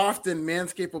how often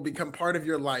Manscaped will become part of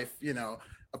your life,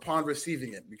 upon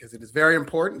receiving it, because it is very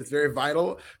important. It's very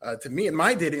vital to me in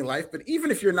my dating life. But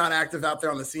even if you're not active out there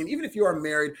on the scene, even if you are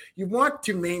married, you want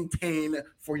to maintain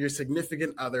for your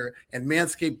significant other, and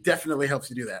Manscaped definitely helps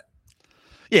you do that.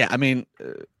 Yeah, I mean,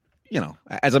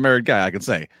 as a married guy, I can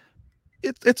say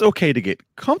it's okay to get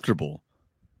comfortable,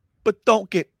 but don't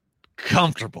get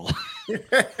comfortable.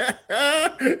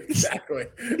 Exactly.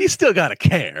 You still gotta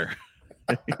care.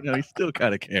 You still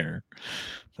gotta care.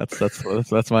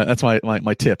 That's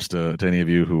my tips to any of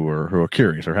you who are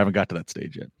curious or haven't got to that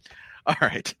stage yet. All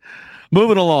right,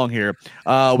 moving along here.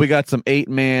 We got some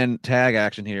 8-man tag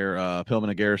action here. Pillman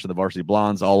and Garrison, the Varsity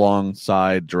Blondes, all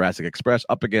alongside Jurassic Express,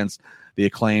 up against the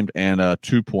Acclaimed and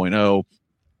 2.0.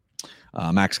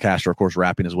 Max Caster, of course,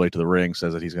 rapping his way to the ring,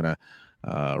 says that he's going to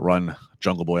run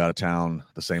Jungle Boy out of town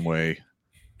the same way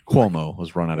Cuomo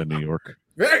was run out of New York.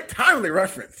 Very timely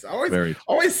reference.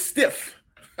 Always stiff.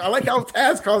 I like how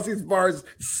Taz calls these bars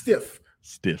stiff.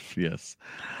 Stiff, yes.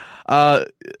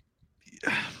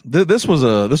 This was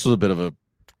a bit of a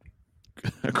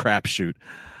crapshoot.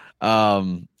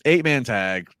 8-man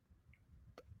tag.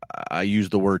 I use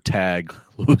the word tag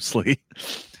loosely.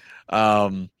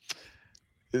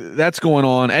 That's going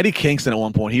on. Eddie Kingston at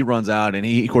one point, he runs out, and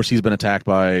of course he's been attacked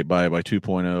by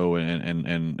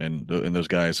 2.0 and those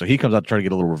guys. So he comes out to try to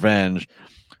get a little revenge.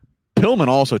 Pillman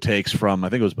also takes from I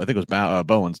think it was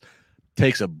Bowens,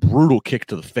 takes a brutal kick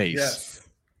to the face. Yes.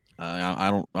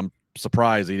 I'm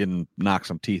surprised he didn't knock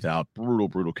some teeth out.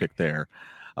 Brutal kick there.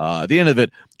 At the end of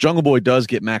it, Jungle Boy does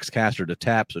get Max Caster to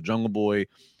tap. So Jungle Boy,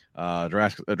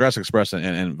 Jurassic Express,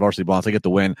 and Varsity Blondes, they get the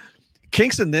win.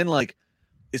 Kingston then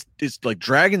is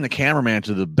dragging the cameraman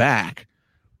to the back.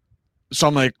 So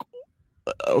I'm like,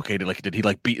 okay, did he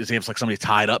beat? Does he have somebody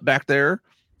tied up back there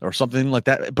or something like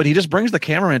that? But he just brings the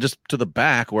cameraman just to the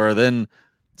back, where then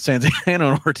Santana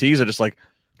and Ortiz are just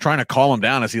trying to calm him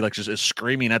down as he just is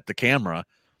screaming at the camera.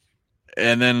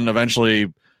 And then eventually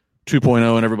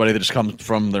 2.0 and everybody that just comes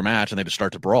from their match and they just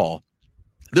start to brawl.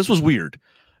 This was weird.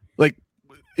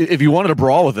 If you wanted to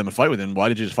brawl with him and fight with him, why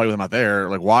did you just fight with him out there?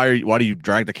 Why do you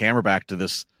drag the camera back to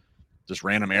this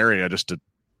random area just to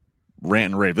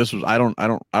rant and rave? This was I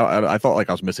felt like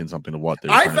I was missing something of what they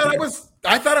were I thought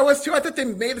I was too. I thought they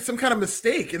made some kind of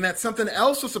mistake and that something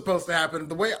else was supposed to happen.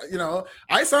 The way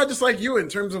I saw it just like you in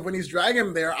terms of when he's dragging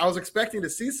him there. I was expecting to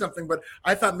see something, but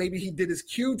I thought maybe he did his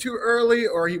cue too early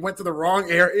or he went to the wrong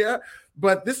area.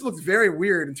 But this looks very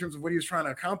weird in terms of what he was trying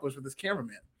to accomplish with this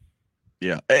cameraman.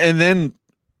 Yeah, and then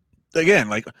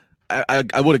again,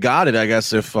 I would have got it, I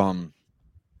guess, if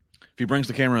he brings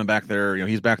the cameraman back there.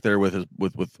 He's back there with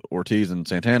Ortiz and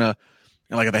Santana,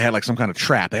 and if they had some kind of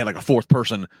trap, they had a fourth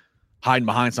person hiding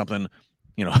behind something,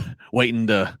 waiting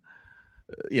to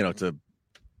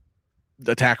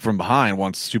attack from behind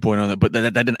once 2.0. But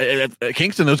that didn't.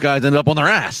 Kingston, those guys ended up on their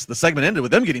ass. The segment ended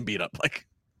with them getting beat up.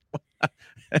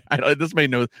 This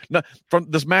made from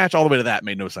this match all the way to that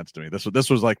made no sense to me. This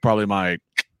was probably my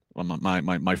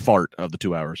fart of the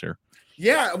 2 hours here.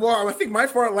 Yeah, well, I think my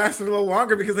fart lasted a little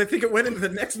longer because I think it went into the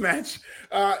next match.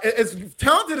 As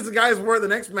talented as the guys were the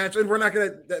next match, and we're not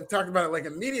going to talk about it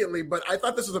immediately, but I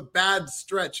thought this was a bad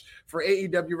stretch for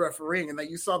AEW refereeing, and that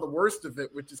you saw the worst of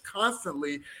it, which is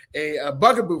constantly a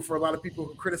bugaboo for a lot of people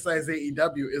who criticize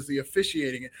AEW, is the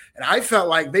officiating. And I felt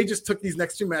like they just took these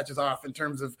next two matches off in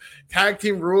terms of tag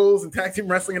team rules and tag team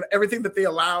wrestling and everything that they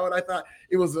allowed. I thought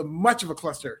it was much of a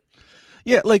cluster.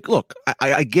 Yeah, look,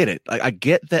 I get it. I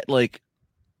get that,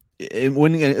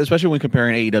 especially when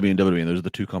comparing AEW and WWE, and those are the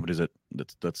two companies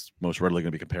that's most readily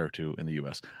going to be compared to in the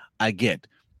U.S. I get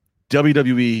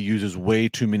WWE uses way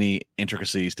too many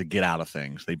intricacies to get out of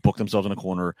things. They book themselves in a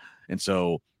corner, and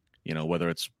so whether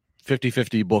it's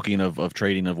 50-50 booking of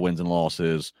trading of wins and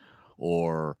losses,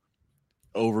 or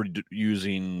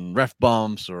overusing ref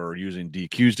bumps, or using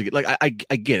DQs to get I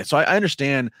get it. So I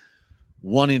understand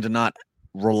wanting to not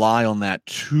rely on that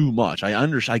too much.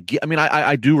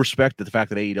 I do respect the fact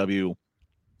that AEW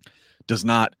does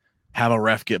not have a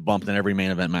ref get bumped in every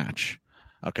main event match.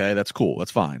 Okay, that's cool.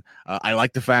 That's fine. I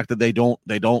like the fact that they don't.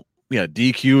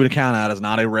 DQ and a count out is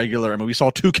not a regular. We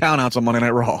saw 2 count outs on Monday Night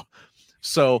Raw.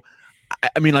 So,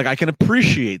 I can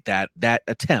appreciate that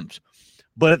attempt,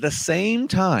 but at the same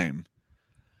time,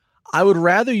 I would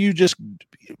rather you just.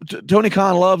 Tony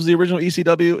Khan loves the original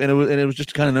ECW, and it was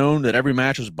just kind of known that every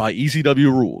match was by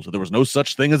ECW rules. That there was no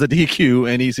such thing as a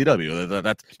DQ in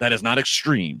ECW. That is not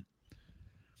extreme.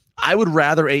 I would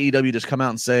rather AEW just come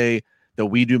out and say that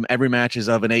we do every match is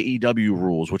of an AEW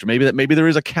rules, which maybe there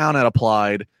is a count out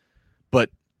applied, but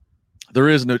There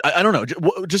is no, I don't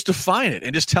know. Just define it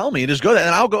and just tell me and just go there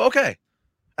and I'll go, okay.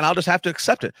 And I'll just have to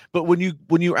accept it. But when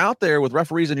you're out there with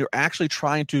referees and you're actually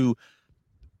trying to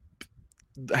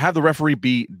have the referee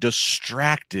be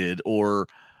distracted or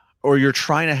you're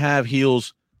trying to have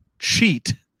heels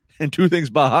cheat and do things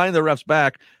behind the ref's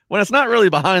back when it's not really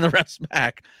behind the ref's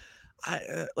back,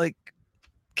 like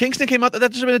Kingston came out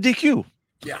that should have been a DQ.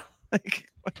 Yeah. Like,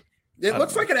 it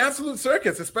looks like an absolute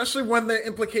circus, especially when the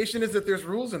implication is that there's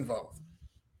rules involved.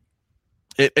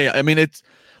 I mean, it's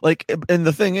like, and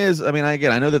the thing is, I mean, I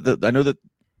know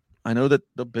that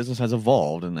the business has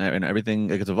evolved and everything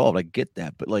gets evolved. I get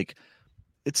that, but like,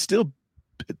 it's still,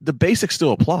 the basic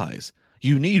still applies.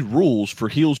 You need rules for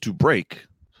heels to break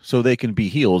so they can be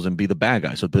heels and be the bad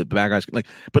guys. So the bad guys can, it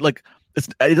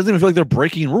doesn't even feel like they're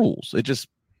breaking rules. They just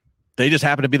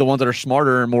happen to be the ones that are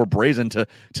smarter and more brazen to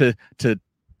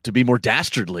be more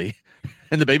dastardly,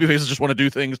 and the babyfaces just want to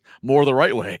do things more the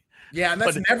right way. Yeah, and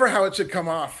that's never how it should come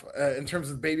off in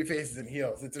terms of baby faces and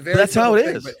heels. It's a very that's how it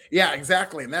is. But yeah,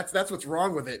 exactly, and that's what's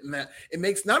wrong with it, and that it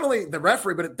makes not only the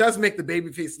referee, but it does make the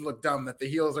baby faces look dumb. That the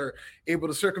heels are able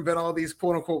to circumvent all these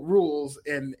quote unquote rules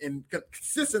and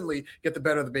consistently get the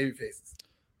better of the baby faces.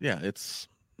 Yeah, it's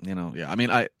I mean,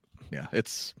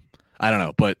 it's I don't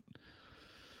know, but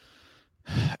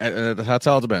that's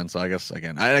how it's been. So I guess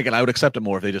I would accept it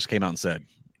more if they just came out and said,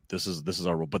 This is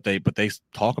our rule, but they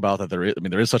talk about that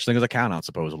there is such thing as a count out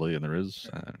supposedly, and there is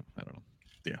I don't know,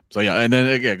 yeah. So yeah, and then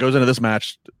it goes into this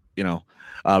match. We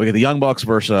get the Young Bucks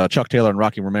versus Chuck Taylor and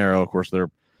Rocky Romero. Of course, they're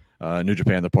New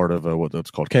Japan. They're part of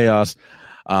what's called Chaos.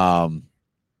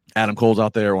 Adam Cole's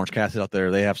out there, Orange Cassidy's out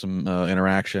there. They have some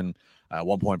interaction. At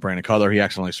one point, Brandon Cutler he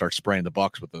accidentally starts spraying the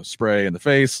Bucks with the spray in the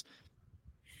face.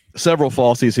 Several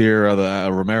falsies here. The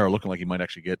Romero looking like he might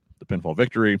actually get the pinfall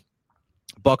victory.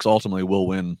 Bucks ultimately will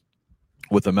win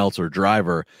with the Meltzer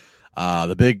driver.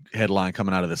 The big headline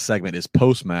coming out of this segment is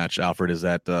post-match. Alfred, is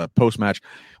that post-match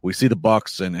we see the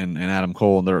Bucks and Adam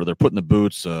Cole, and they're putting the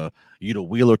boots. Yuta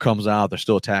Wheeler comes out. They're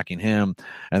still attacking him.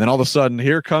 And then all of a sudden,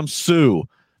 here comes Sue.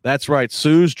 That's right.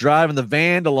 Sue's driving the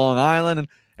van to Long Island,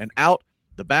 and out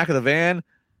the back of the van,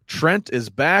 Trent is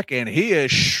back, and he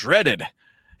is shredded.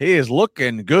 He is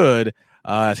looking good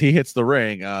as he hits the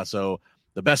ring. So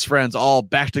the best friends all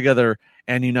back together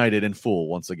and united in full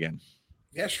once again.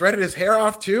 Yeah, shredded his hair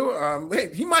off too.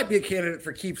 He might be a candidate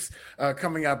for keeps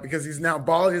coming up because he's now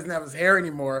bald. He doesn't have his hair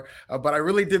anymore. But I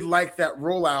really did like that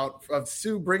rollout of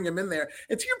Sue bringing him in there.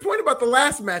 And to your point about the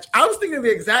last match, I was thinking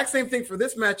the exact same thing for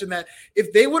this match, in that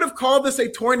if they would have called this a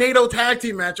tornado tag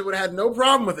team match, I would have had no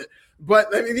problem with it.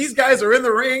 But I mean, these guys are in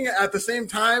the ring at the same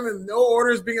time and no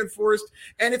orders being enforced.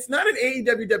 And it's not an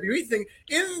AEW WWE thing.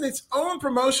 In its own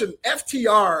promotion,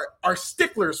 FTR are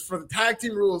sticklers for the tag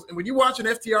team rules. And when you watch an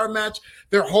FTR match,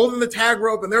 they're holding the tag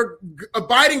rope and they're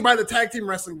abiding by the tag team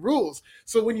wrestling rules.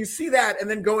 So when you see that and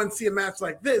then go and see a match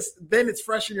like this, then it's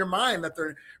fresh in your mind that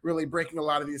they're really breaking a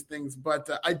lot of these things. But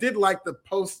I did like the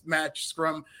post-match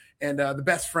scrum and the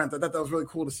best friends. I thought that was really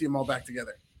cool to see them all back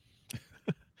together.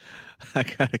 I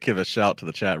gotta give a shout to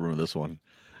the chat room of this one.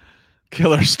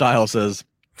 Killer Style says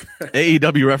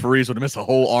AEW referees would miss a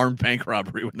whole armed bank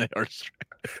robbery when they are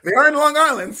stranded. They are in Long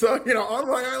Island, so on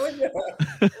Long Island,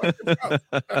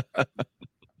 yeah.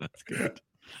 That's good.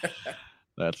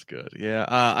 That's good. Yeah.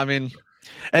 I mean,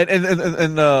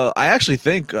 and I actually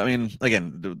think, I mean,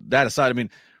 again, that aside, I mean,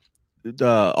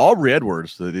 Aubrey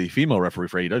Edwards, the female referee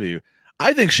for AEW,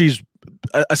 I think she's,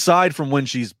 aside from when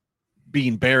she's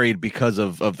being buried because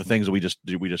of the things that we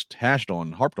just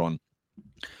harped on.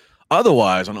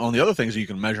 Otherwise, on the other things that you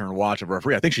can measure and watch of a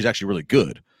referee, I think she's actually really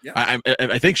good. Yeah.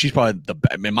 I think she's probably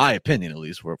in my opinion, at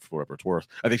least for whatever it's worth,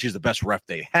 I think she's the best ref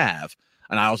they have.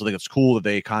 And I also think it's cool that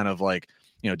they kind of like,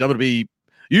 WWE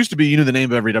used to be, you knew the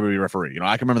name of every WWE referee.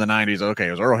 I can remember the 90s. Okay,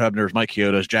 it was Earl Hebner, it was Mike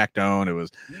Chioda, Jack Doan. It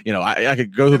was, I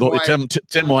could go through the whole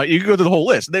Tim White. You could go through the whole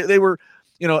list. They were,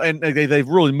 and they've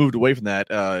really moved away from that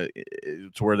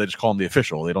to where they just call him the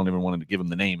official. They don't even want to give him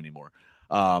the name anymore.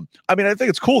 I mean, I think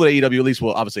it's cool that AEW at least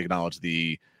will obviously acknowledge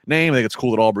the name. I think it's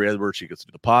cool that Aubrey Edwards, she gets to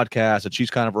do the podcast, and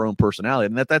she's kind of her own personality,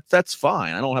 and that's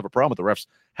fine. I don't have a problem with the refs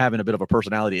having a bit of a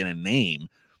personality and a name,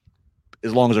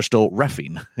 as long as they're still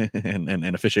reffing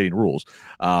and officiating rules.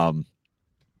 So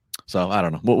I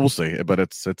don't know. We'll see, but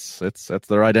it's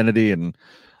their identity, and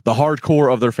the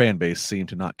hardcore of their fan base seem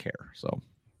to not care. So.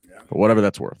 For whatever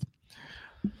that's worth.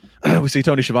 We see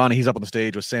Tony Schiavone. He's up on the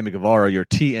stage with Sammy Guevara, your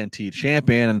TNT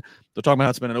champion. And they're talking about how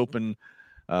it's been an open,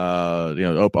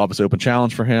 obviously open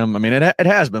challenge for him. I mean, it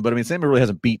has been, but I mean, Sammy really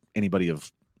hasn't beat anybody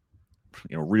of,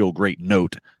 real great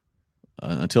note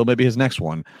until maybe his next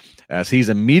one, as he's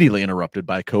immediately interrupted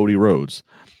by Cody Rhodes.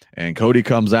 And Cody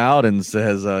comes out and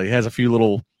says he has a few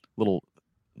little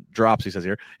drops. He says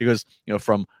here, he goes,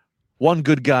 from one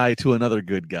good guy to another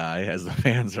good guy, as the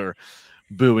fans are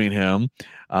booing him.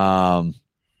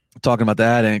 Talking about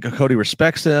that, and Cody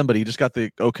respects him, but he just got the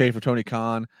okay for Tony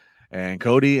Khan. And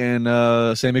Cody and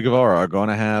Sammy Guevara are going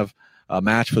to have a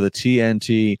match for the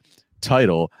TNT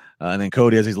title. And then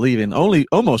Cody, as he's leaving,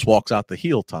 almost walks out the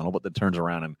heel tunnel, but then turns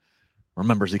around and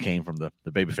remembers he came from the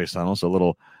babyface tunnel. So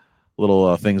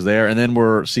little things there. And then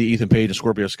we're see Ethan Page and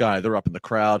Scorpio Sky. They're up in the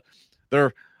crowd.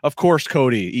 They're, of course,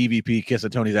 Cody, EVP, kissing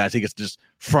Tony's ass. He gets to just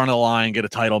front of the line, get a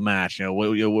title match.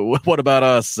 What about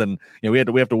us? And we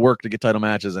have to work to get title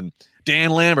matches. And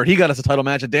Dan Lambert, he got us a title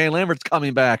match, and Dan Lambert's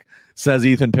coming back, says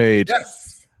Ethan Page.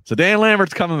 Yes. So Dan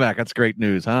Lambert's coming back. That's great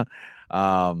news, huh?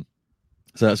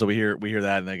 So we hear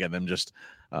that, and again, them just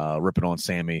ripping on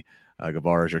Sammy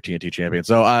Guevara as your TNT champion.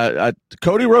 So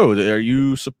Cody Rhodes, are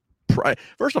you surprised?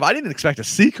 First off, I didn't expect to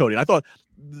see Cody. I thought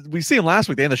we see him last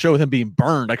week. They end the show with him being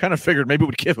burned. I kind of figured maybe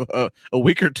we'd give a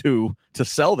week or two to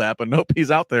sell that, but nope,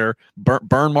 he's out there,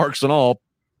 burn marks and all,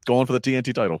 going for the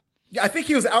TNT title. Yeah, I think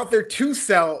he was out there to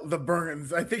sell the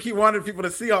burns. I think he wanted people to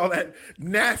see all that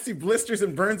nasty blisters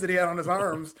and burns that he had on his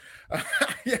arms.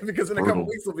 Because in a couple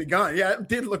weeks he'll be gone. Yeah, it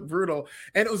did look brutal.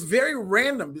 And it was very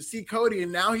random to see Cody.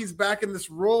 And now he's back in this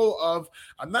role of,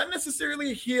 I'm not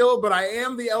necessarily a heel, but I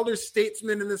am the elder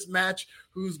statesman in this match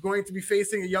who's going to be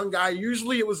facing a young guy.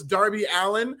 Usually it was Darby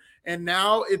Allin, and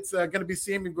now it's going to be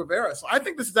Sammy Guevara. So I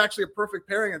think this is actually a perfect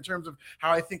pairing in terms of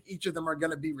how I think each of them are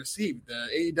going to be received.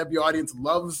 The AEW audience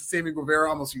loves Sammy Guevara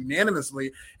almost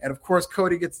unanimously. And of course,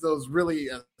 Cody gets those really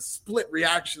split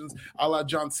reactions a la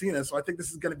John Cena. So I think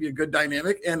this is going to be a good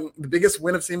dynamic and the biggest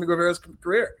win of Sammy Guevara's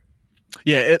career.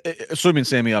 Yeah, assuming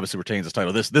Sammy obviously retains his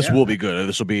title, this will be good.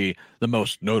 This will be the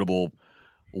most notable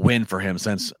win for him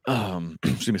since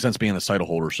since being the title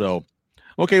holder. So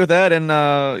okay with that. And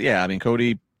I mean,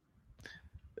 Cody,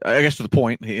 I guess to the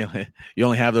point, you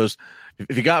only have those.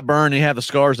 If you got burned, and you have the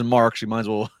scars and marks, you might as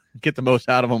well get the most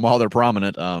out of them while they're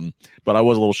prominent. But I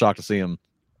was a little shocked to see him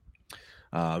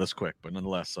this quick, but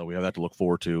nonetheless, so we have that to look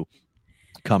forward to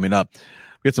coming up.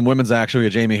 We get some women's action. We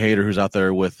got Jamie Hayter, who's out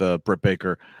there with Britt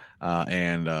Baker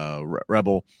and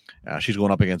Rebel. She's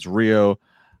going up against Rio.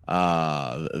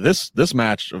 This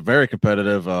match very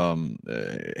competitive.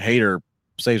 Hayter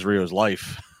saves Rio's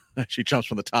life. She jumps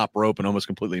from the top rope and almost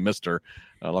completely missed her.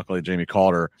 Luckily, Jamie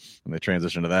caught her, and they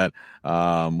transitioned to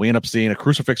that. We end up seeing a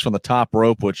crucifix from the top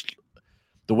rope, which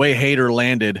the way Hayter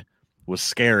landed was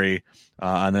scary.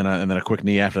 And then a quick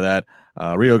knee after that.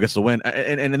 Rio gets the win,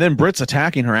 and then Britt's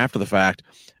attacking her after the fact.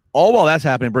 All while that's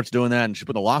happening, Britt's doing that, and she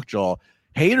put the lockjaw.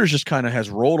 Hayter just kind of has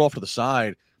rolled off to the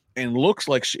side and looks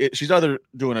like she's either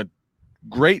doing a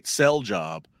great sell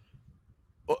job,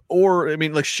 or I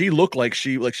mean, like she looked like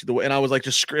she the way. And I was like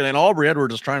just screaming. And Aubrey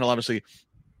Edwards is trying to obviously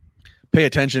pay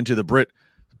attention to the Britt,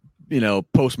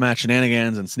 post match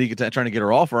shenanigans and trying to get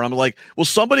her off her. I'm like, will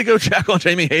somebody go check on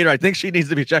Jamie Hayter? I think she needs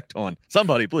to be checked on.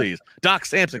 Somebody, please. Doc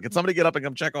Sampson, can somebody get up and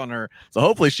come check on her? So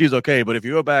hopefully she's okay. But if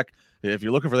you go back, if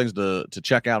you're looking for things to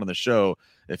check out on the show,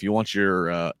 if you want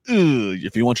your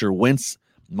wince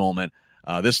moment,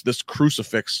 this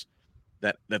crucifix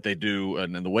that they do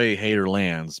and the way Hayter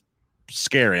lands,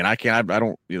 scary. And I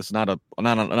don't. It's not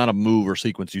a move or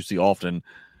sequence you see often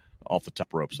off the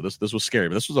top rope. So this was scary,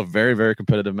 but this was a very, very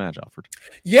competitive match, Alfred.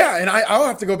 Yeah, and I'll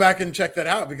have to go back and check that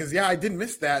out because I did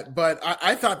miss that, but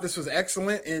I thought this was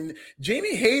excellent. And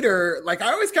Jamie Hayter, like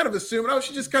I always kind of assumed,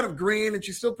 she's just kind of green and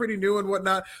she's still pretty new and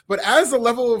whatnot. But as the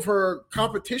level of her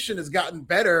competition has gotten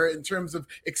better in terms of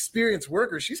experienced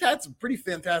workers, she's had some pretty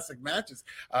fantastic matches.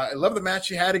 I love the match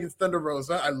she had against Thunder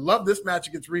Rosa. I love this match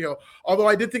against Rio, although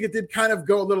I did think it did kind of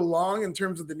go a little long in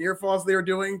terms of the near falls they were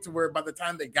doing to where by the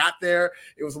time they got there,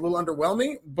 it was a little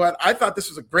underwhelming, but I thought this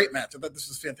was a great match. I thought this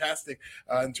was fantastic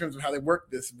in terms of how they worked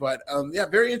this. But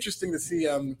very interesting to see.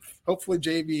 Hopefully,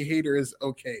 JB Hayter is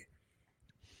okay.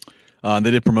 They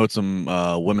did promote some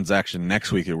women's action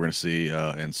next week that we're going to see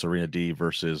in Serena D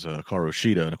versus Karu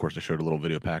Shida, and of course, they showed a little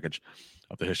video package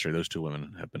of the history those two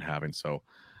women have been having. So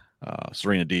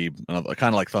Serena D, kind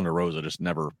of like Thunder Rosa, just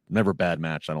never bad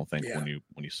match. I don't think when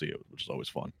you see it, which is always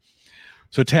fun.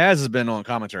 So Taz has been on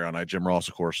commentary all night. Jim Ross,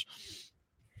 of course.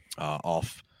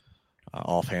 Off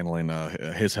handling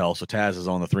his health. So Taz is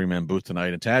on the 3-man booth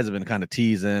tonight, and Taz has been kind of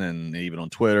teasing, and even on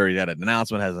Twitter, he had an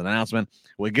announcement.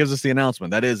 Well, he gives us the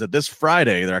announcement. That is that this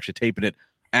Friday, they're actually taping it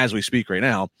as we speak right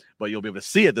now, but you'll be able to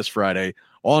see it this Friday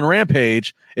on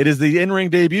Rampage. It is the in-ring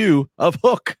debut of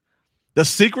Hook, the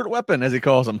secret weapon, as he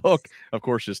calls him. Hook, of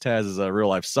course, is Taz's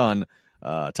real-life son,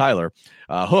 Tyler,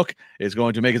 Hook is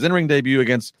going to make his in-ring debut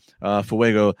against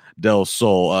Fuego del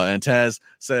Sol. And Taz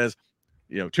says,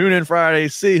 tune in Friday,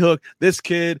 see Hook. This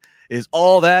kid is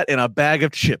all that in a bag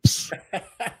of chips.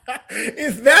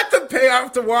 Is that the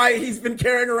payoff to why he's been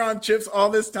carrying around chips all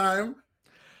this time?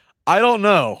 I don't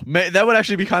know. That would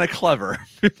actually be kind of clever.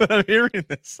 But I'm hearing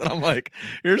this, and I'm like,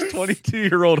 here's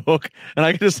 22-year-old Hook, and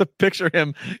I can just picture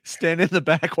him standing in the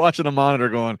back watching a monitor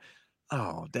going,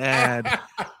 oh, Dad.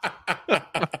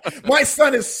 My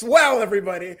son is swell,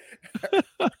 everybody.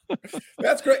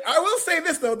 That's great. I will say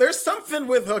this, though. There's something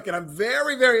with Hook, and I'm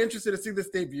very, very interested to see this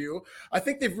debut. I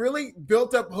think they've really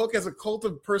built up Hook as a cult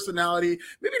of personality.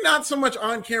 Maybe not so much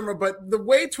on camera, but the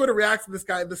way Twitter reacts to this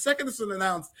guy, the second this was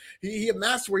announced, he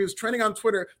amassed where he was trending on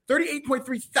Twitter,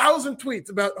 38.3 thousand tweets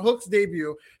about Hook's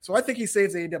debut. So I think he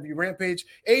saves AEW Rampage.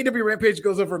 AEW Rampage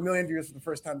goes over 1 million views for the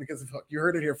first time because of Hook. You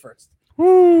heard it here first.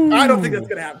 Woo. I don't think that's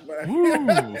going to happen.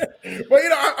 But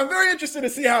I'm very interested to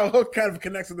see how Hook kind of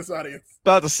connects with this audience.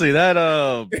 About to see that.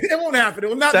 It won't happen. It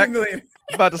will not be million.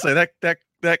 About to say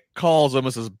that call's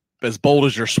almost as bold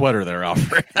as your sweater there,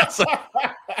 Alfred. That's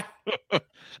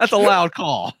a loud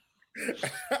call.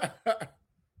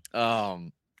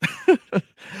 Look,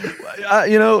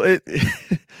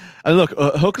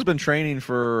 Hook has been training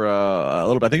for a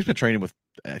little bit. I think he's been training with.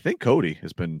 I think Cody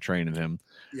has been training him.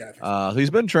 Yeah. So he's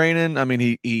been training. I mean,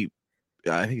 I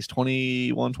think he's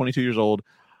 21, 22 years old.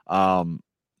 Again,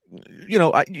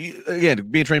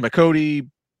 being trained by Cody,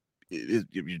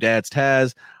 your dad's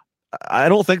Taz. I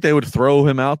don't think they would throw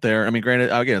him out there. I mean,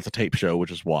 granted, again, it's a tape show, which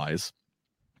is wise.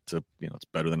 It's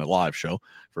better than a live show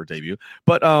for a debut.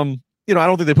 But I don't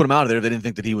think they put him out of there. They didn't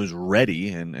think that he was ready,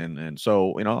 and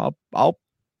so I'll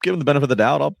give him the benefit of the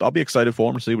doubt. I'll be excited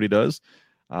for him to see what he does.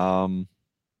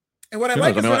 And what I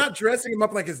like is they're not dressing him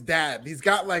up like his dad. He's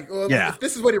got if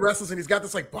this is what he wrestles in, he's got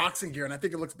this boxing gear, and I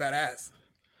think it looks badass.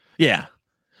 Yeah.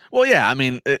 Well, yeah. I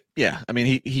mean,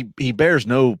 he bears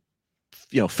no,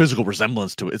 physical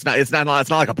resemblance to it. It's not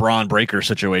like a Braun Breaker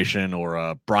situation or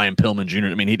a Brian Pillman Jr.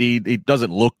 I mean, he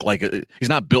doesn't look like he's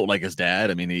not built like his dad.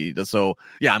 I mean,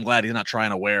 I'm glad he's not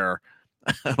trying to wear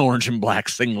an orange and black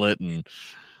singlet and.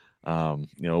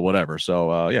 Whatever.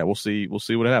 So we'll see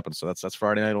what happens. So that's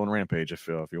Friday night on Rampage. If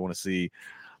you want to see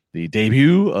the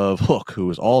debut of Hook,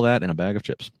 who is all that in a bag of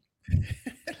chips.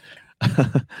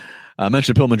 I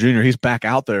mentioned Pillman Jr. He's back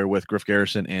out there with Griff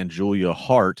Garrison and Julia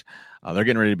Hart. They're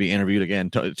getting ready to be interviewed again.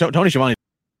 Tony Schiavone.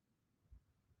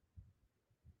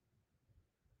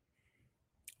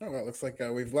 Oh, well, it looks like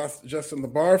we've lost Justin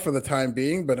LaBar for the time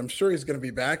being, but I'm sure he's going to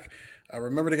be back.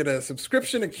 Remember to get a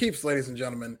subscription and keeps, ladies and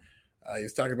gentlemen.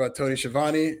 He's talking about Tony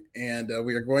Schiavone, and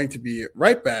we are going to be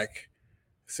right back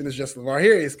as soon as Justin LaBar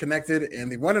here. He's connected, and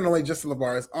the one and only Justin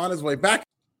LaBar is on his way back.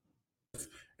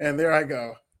 And there I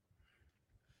go.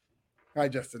 Hi,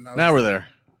 Justin. Now we're there.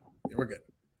 Yeah, we're good.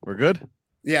 We're good?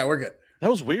 Yeah, we're good. That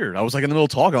was weird. I was in the middle of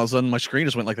talking. All of a sudden, my screen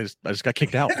just went I just got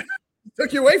kicked out.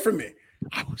 Took you away from me.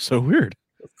 That was so weird.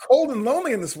 It's cold and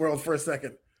lonely in this world for a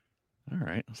second. All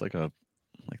right. It's like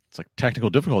technical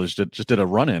difficulties. Just did a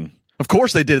run-in. Of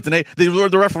course they did it.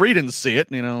 The referee didn't see it,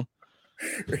 King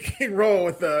roll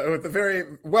with the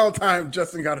very well-timed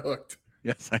Justin got hooked.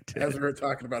 Yes, I did. As we were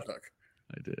talking about Hook.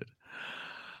 I did.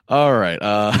 All right.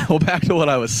 Well, back to what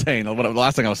I was saying. The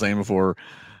last thing I was saying before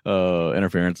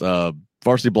interference.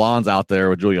 Varsity Blonde's out there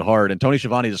with Julia Hart, and Tony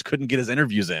Schiavone just couldn't get his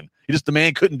interviews in. The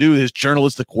man couldn't do his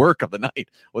journalistic work of the night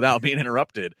without being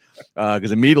interrupted.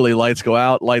 Because immediately lights go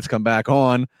out, lights come back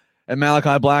on. And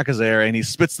Malachi Black is there, and he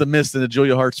spits the mist into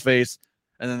Julia Hart's face,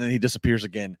 and then he disappears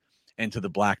again into the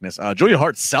blackness. Julia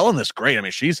Hart's selling this great. I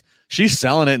mean, she's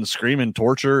selling it and screaming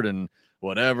tortured and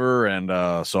whatever. And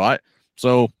so I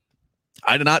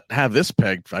did not have this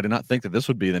pegged. I did not think that this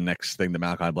would be the next thing that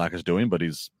Malachi Black is doing, but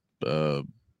he's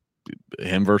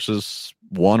him versus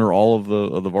one or all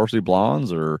of the Varsity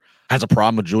Blondes, or has a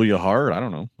problem with Julia Hart. I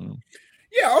don't know.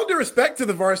 Yeah, all due respect to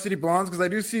the Varsity Blondes, because I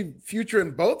do see future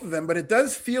in both of them, but it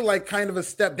does feel like kind of a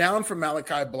step down from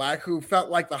Malachi Black, who felt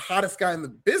like the hottest guy in the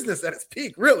business at his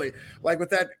peak, really. Like with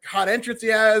that hot entrance he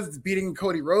has, beating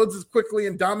Cody Rhodes as quickly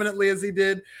and dominantly as he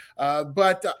did.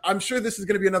 But I'm sure this is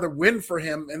going to be another win for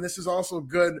him, and this is also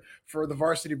good for the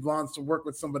Varsity Blondes to work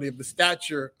with somebody of the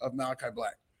stature of Malachi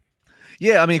Black.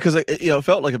 Yeah, I mean, because it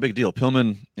felt like a big deal.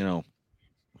 Pillman,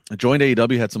 joined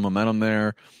AEW, had some momentum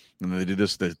there. And they did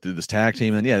this tag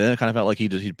team, and then it kind of felt like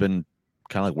he'd been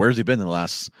kind of like, where's he been in the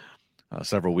last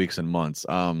several weeks and months?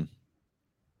 I'm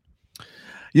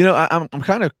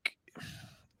kind of,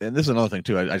 and this is another thing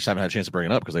too. I just haven't had a chance to bring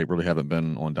it up because they really haven't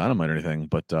been on Dynamite or anything.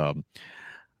 But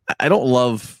I don't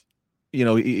love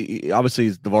obviously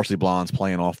the Varsity Blondes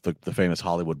playing off the famous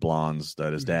Hollywood Blondes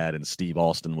that his dad and Steve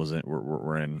Austin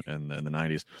were in the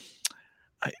 90s.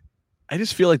 I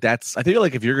just feel like I feel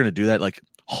like if you're going to do that, like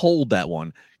hold that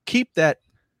one, keep that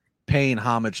paying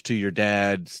homage to your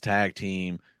dad's tag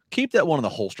team, keep that one in the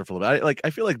holster for a little bit. I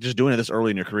feel like just doing it this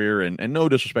early in your career, and no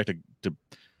disrespect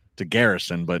to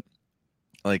Garrison, but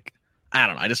like, I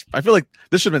don't know. I feel like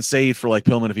this should have been saved for like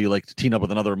Pillman if you like to team up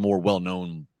with another more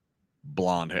well-known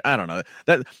blonde hair. I don't know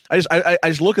that. I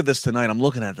just look at this tonight. I'm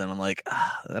looking at them. I'm like,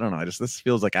 I don't know. This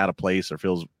feels like out of place or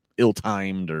feels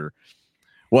ill-timed or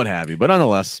what have you. But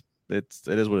nonetheless, it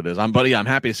is what it is. I'm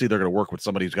happy to see they're going to work with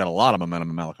somebody who's got a lot of momentum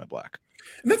in Malachi Black.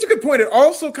 And that's a good point. It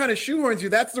also kind of shoehorns you.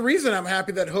 That's the reason I'm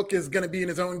happy that Hook is going to be in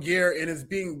his own gear and is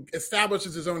being established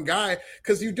as his own guy,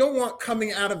 because you don't want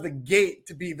coming out of the gate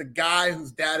to be the guy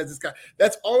whose dad is this guy.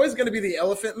 That's always going to be the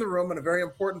elephant in the room and a very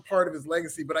important part of his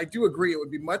legacy. But I do agree it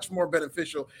would be much more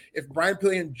beneficial if Brian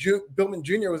Pillman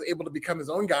Jr. was able to become his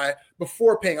own guy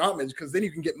before paying homage, because then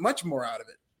you can get much more out of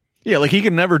it. Yeah, like he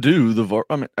can never do the.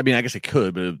 I mean, I guess he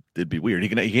could, but it'd be weird. He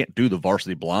can't do the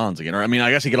Varsity Blondes again. Or I mean,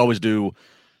 I guess he could always do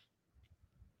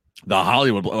the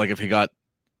Hollywood, like if he got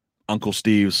Uncle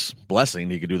Steve's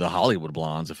blessing, he could do the Hollywood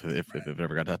Blondes if it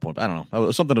ever got to that point. I don't know. It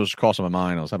was something that was crossing my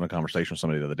mind. I was having a conversation with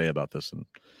somebody the other day about this, and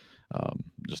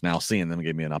just now seeing them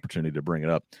gave me an opportunity to bring it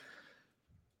up.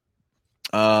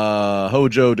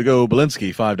 Hojo to go Belinsky,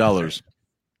 $5.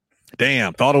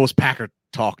 Damn, thought it was Packer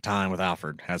talk time with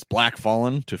Alfred. Has Black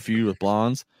fallen to feud with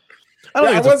Blondes?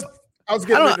 I was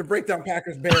getting ready to break down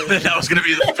Packers Bears. That was going to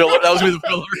be the filler.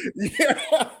 Yeah.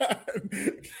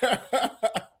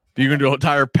 You're going to do an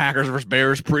entire Packers versus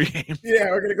Bears pregame. Yeah,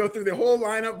 we're going to go through the whole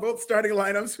lineup, both starting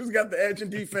lineups. Who's got the edge in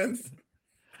defense?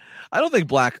 I don't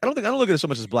look at it so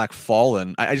much as Black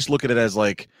fallen. I just look at it as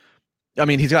like, I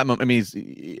mean, I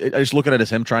just look at it as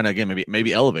him trying to, again,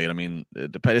 maybe elevate. I mean,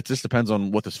 it just depends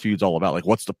on what this feud's all about. Like,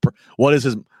 what's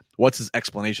his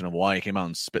explanation of why he came out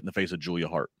and spit in the face of Julia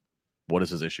Hart? What is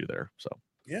his issue there? So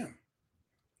yeah,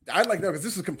 I'd like that, because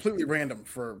this is completely random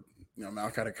for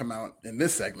Malachi to come out in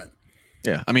this segment.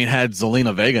 Yeah, I mean, had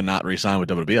Zelina Vega not re-signed with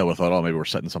WWE, I would have thought, maybe we're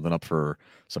setting something up for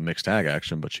some mixed tag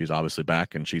action. But she's obviously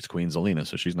back, and she's Queen Zelina,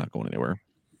 so she's not going anywhere.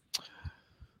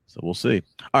 So we'll see.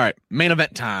 All right, main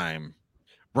event time.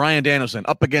 Bryan Danielson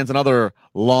up against another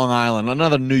Long Island,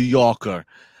 another New Yorker,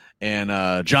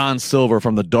 and John Silver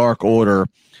from the Dark Order.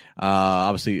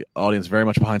 Obviously, audience very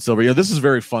much behind Silver. This is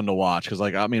very fun to watch because,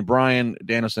 like, I mean, Bryan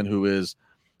Danielson, who is,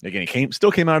 again, he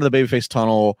still came out of the babyface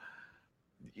tunnel.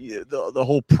 The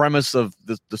whole premise of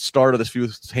the start of this feud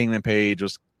with Hangman Page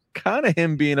was kind of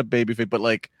him being a babyface,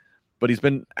 but he's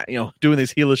been doing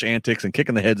these heelish antics and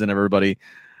kicking the heads in everybody.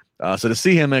 So to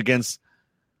see him against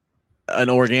an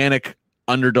organic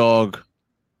underdog,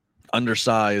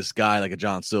 undersized guy like a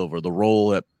John Silver, the role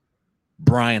that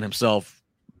Bryan himself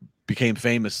became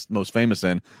most famous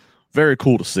in, very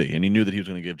cool to see. And he knew that he was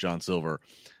going to give John Silver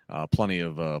plenty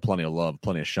of love,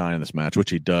 plenty of shine in this match, which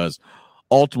he does.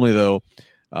 Ultimately, though,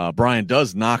 Bryan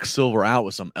does knock Silver out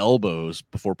with some elbows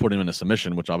before putting him in a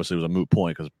submission, which obviously was a moot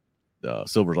point because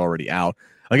Silver's already out.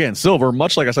 Again, Silver,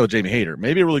 much like I said with Jamie Hayter,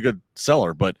 maybe a really good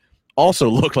seller, but also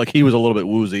looked like he was a little bit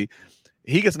woozy.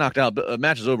 He gets knocked out. The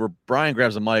match is over. Bryan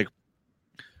grabs the mic,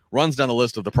 runs down the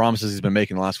list of the promises he's been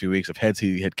making the last few weeks of heads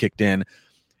he had kicked in,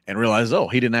 and realizes,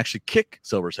 he didn't actually kick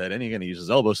Silver's head. And again, he uses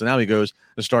elbows. So now he goes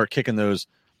to start kicking those,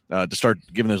 to start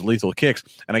giving those lethal kicks.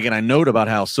 And again, I note about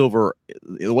how Silver,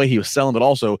 the way he was selling, but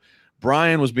also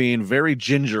Bryan was being very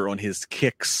ginger on his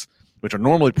kicks, which are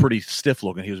normally pretty stiff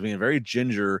looking. He was being very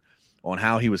ginger on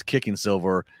how he was kicking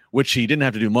Silver, which he didn't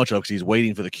have to do much of because he's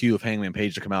waiting for the cue of Hangman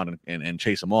Page to come out and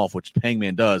chase him off, which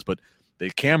Hangman does. But the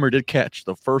camera did catch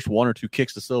the first one or two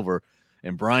kicks to Silver,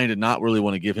 and Bryan did not really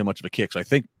want to give him much of a kick. So I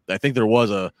think there was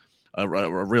a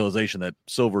realization that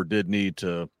Silver did need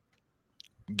to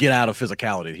get out of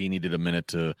physicality. He needed a minute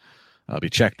to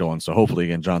be checked on. So hopefully,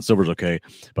 again, John Silver's okay.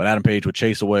 But Adam Page would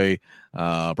chase away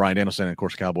Bryan Danielson, and of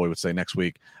course, Cowboy would say next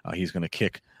week he's going to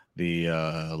kick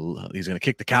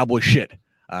the Cowboy shit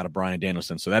out of Bryan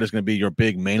Danielson. So that is going to be your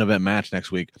big main event match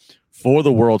next week for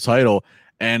the world title,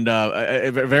 and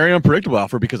very unpredictable,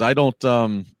 Alfred, because I don't.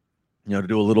 To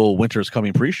do a little Winter's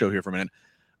Coming pre-show here for a minute.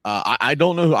 I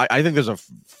don't know. I think there's a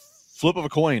flip of a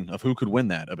coin of who could win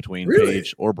that between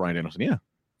Page or Bryan Danielson. Yeah.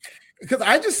 Because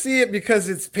I just see it because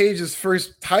it's Page's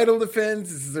first title defense.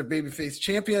 This is their babyface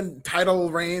champion. Title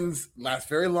reigns last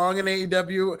very long in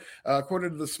AEW.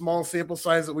 According to the small sample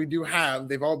size that we do have,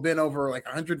 they've all been over like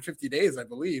 150 days, I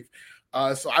believe.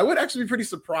 So I would actually be pretty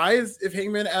surprised if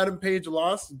Hangman Adam Page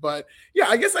lost. But yeah,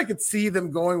 I guess I could see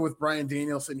them going with Bryan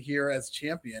Danielson here as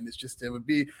champion. It's just, it would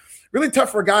be really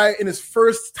tough for a guy in his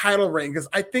first title reign, because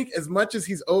I think as much as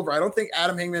he's over, I don't think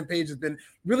Adam Hangman Page has been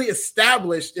really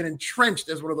established and entrenched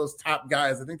as one of those top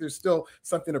guys. I think there's still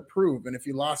something to prove. And if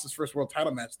he lost his first world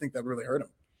title match, I think that would really hurt him.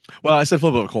 Well, I said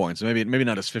flip of a coin, so maybe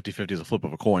not as 50-50 as a flip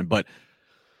of a coin, but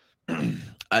you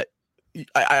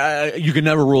can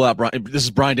never rule out Brian. This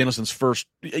is Bryan Danielson's first.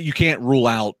 You can't rule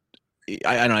out.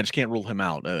 I just can't rule him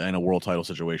out in a world title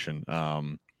situation.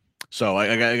 So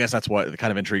I guess that's what kind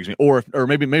of intrigues me. Or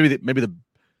maybe to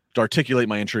articulate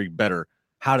my intrigue better,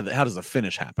 how does the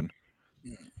finish happen?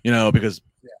 Because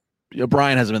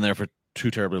Bryan hasn't been there for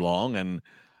too terribly long, and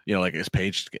like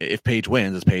if Page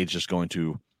wins, is Page just going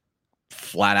to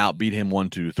flat out beat him 1,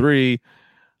 2, 3?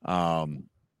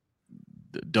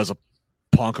 Does a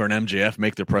Punk or an MJF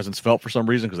make their presence felt for some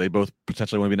reason because they both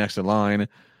potentially want to be next in line?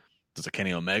 Does a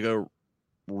Kenny Omega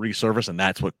resurface, and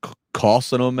that's what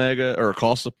costs an Omega or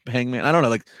costs a Hangman? I don't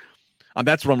know.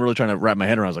 That's what I'm really trying to wrap my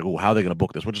head around. I was like, oh, how are they going to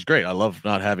book this? Which is great. I love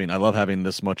having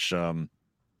this much intrigue.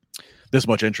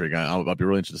 I'll be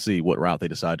really interested to see what route they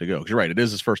decide to go. Because you're right, it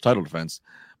is his first title defense,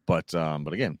 but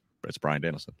again, it's Bryan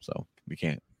Danielson, so we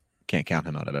can't count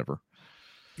him out at ever.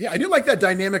 Yeah, I do like that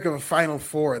dynamic of a Final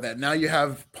Four, that now you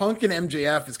have Punk and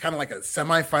MJF is kind of like a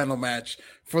semifinal match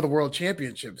for the World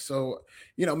Championship. So,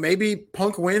 maybe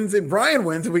Punk wins and Bryan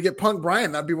wins and we get Punk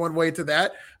Bryan. That'd be one way to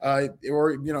that.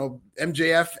 Or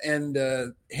MJF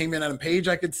and Hangman Adam Page,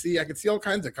 I could see all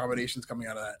kinds of combinations coming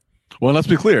out of that. Well, let's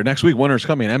be clear. Next week, winter's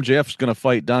coming. MJF's going to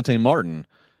fight Dante Martin.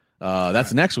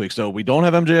 That's next week. So we don't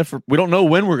have MJF. We don't know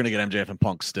when we're going to get MJF and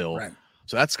Punk still. Right.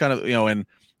 So that's kind of, and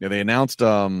they announced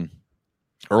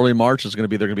early March is going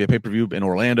to be a pay-per-view in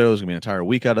Orlando. There's going to be an entire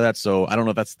week out of that. So I don't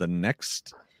know if that's the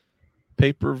next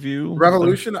pay-per-view.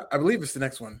 Revolution, I believe it's the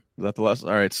next one. Is that the last? All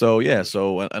right. So yeah.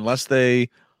 So unless they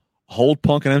hold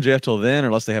Punk and MJF till then, or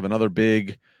unless they have another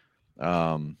big,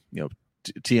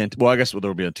 TNT. Well, I guess there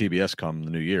will be a TBS come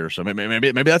the new year. So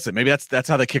maybe that's it. Maybe that's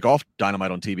how they kick off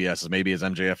Dynamite on TBS. Is maybe as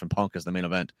MJF and Punk as the main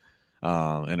event.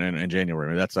 In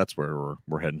January. Maybe that's where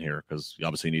we're heading here, because you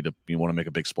obviously you want to make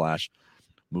a big splash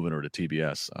moving over to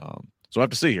TBS. So we'll have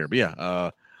to see here. But yeah,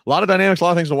 a lot of dynamics, a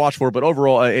lot of things to watch for. But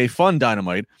overall, a fun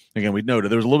Dynamite. Again, we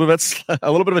noted there was a little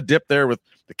bit of a dip there with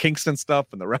the Kingston stuff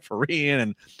and the refereeing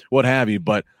and what have you.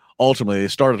 But ultimately, they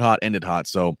started hot, ended hot.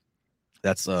 So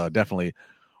that's definitely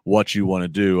what you want to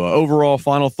do. Overall,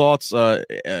 final thoughts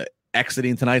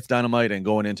exiting tonight's Dynamite and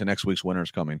going into next week's Winter's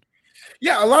Coming.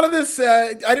 Yeah, a lot of this,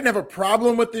 I didn't have a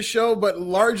problem with this show, but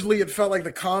largely it felt like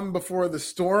the calm before the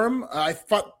storm. I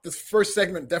thought this first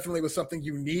segment definitely was something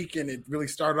unique, and it really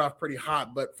started off pretty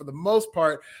hot. But for the most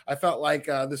part, I felt like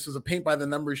this was a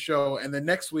paint-by-the-numbers show. And then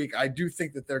next week, I do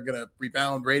think that they're going to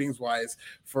rebound ratings-wise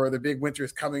for the big Winter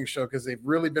is Coming show, because they've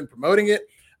really been promoting it.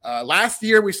 Last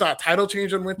year, we saw a title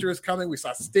change on Winter is Coming. We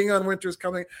saw Sting on Winter is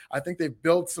Coming. I think they've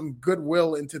built some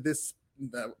goodwill into this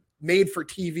made for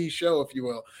TV show, if you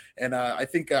will. And I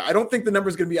don't think the number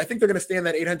is going to be, I think they're going to stay in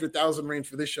that 800,000 range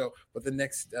for this show, but the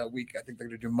next week, I think they're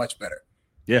going to do much better.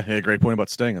 Yeah, great point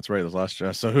about Sting. That's right. Those last,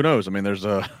 so who knows? I mean, there's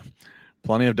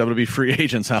plenty of WWE free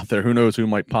agents out there. Who knows who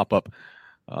might pop up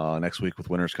next week with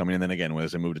Winter's Coming. And then again,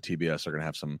 as they move to TBS, they're going to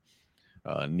have some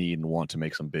need and want to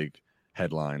make some big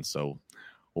headlines. So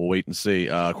we'll wait and see.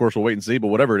 Of course, we'll wait and see, but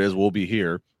whatever it is, we'll be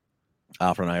here,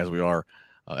 Alfred and I, as we are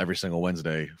every single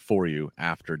Wednesday for you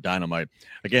after Dynamite.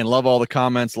 Again, love all the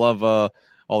comments. Love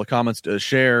all the comments.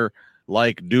 Share,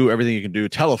 like, do everything you can do.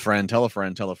 Tell a friend.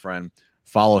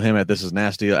 Follow him at This Is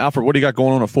Nasty. Alfred, what do you got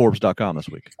going on at Forbes.com this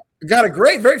week? We got a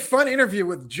great, very fun interview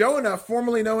with Jonah,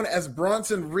 formerly known as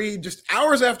Bronson Reed, just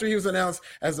hours after he was announced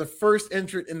as the first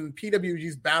entrant in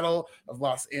PWG's Battle of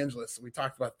Los Angeles. So we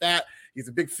talked about that. He's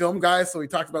a big film guy, so we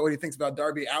talked about what he thinks about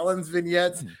Darby Allin's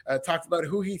vignettes, talked about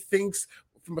who he thinks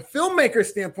from a filmmaker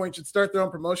standpoint should start their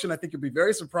own promotion. I think you'll be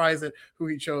very surprised at who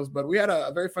he chose, but we had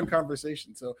a very fun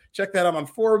conversation. So check that out on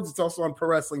Forbes. It's also on Pro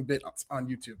Wrestling Bit on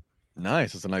YouTube.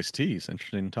 Nice. It's a nice tease.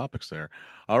 Interesting topics there.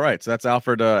 All right. So that's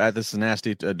Alfred at This Is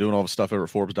Nasty, doing all the stuff over at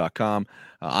Forbes.com.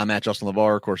 I'm at Justin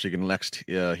LeVar. Of course, you can next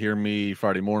hear me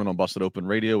Friday morning on Busted Open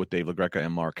Radio with Dave LaGreca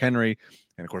and Mark Henry.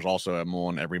 And of course, also I'm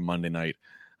on every Monday night,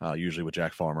 usually with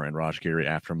Jack Farmer and Raj Geary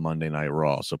after Monday Night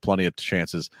Raw. So plenty of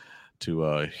chances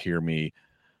to hear me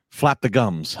flap the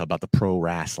gums about the pro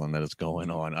wrestling that is going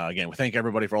on. Again, we thank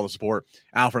everybody for all the support.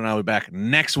 Alfred and I will be back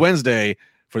next Wednesday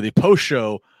for the post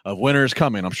show of Winter is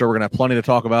Coming. I'm sure we're going to have plenty to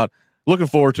talk about. Looking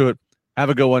forward to it. Have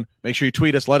a good one. Make sure you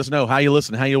tweet us. Let us know how you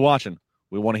listen, how you watching.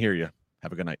 We want to hear you.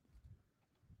 Have a good night.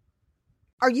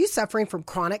 Are you suffering from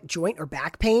chronic joint or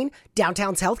back pain?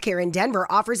 Downtown's Healthcare in Denver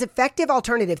offers effective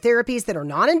alternative therapies that are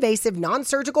non-invasive,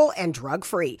 non-surgical, and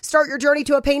drug-free. Start your journey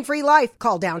to a pain-free life.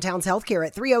 Call Downtown's Healthcare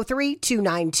at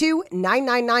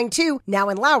 303-292-9992, now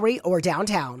in Lowry or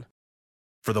downtown.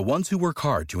 For the ones who work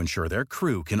hard to ensure their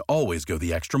crew can always go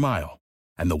the extra mile,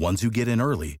 and the ones who get in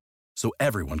early so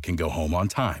everyone can go home on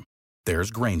time,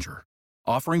 there's Grainger,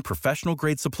 offering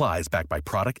professional-grade supplies backed by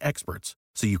product experts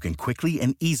so you can quickly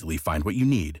and easily find what you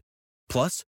need.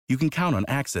 Plus, you can count on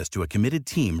access to a committed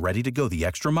team ready to go the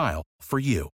extra mile for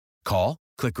you. Call,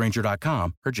 click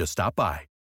Grainger.com, or just stop by.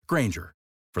 Grainger,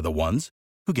 for the ones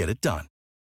who get it done.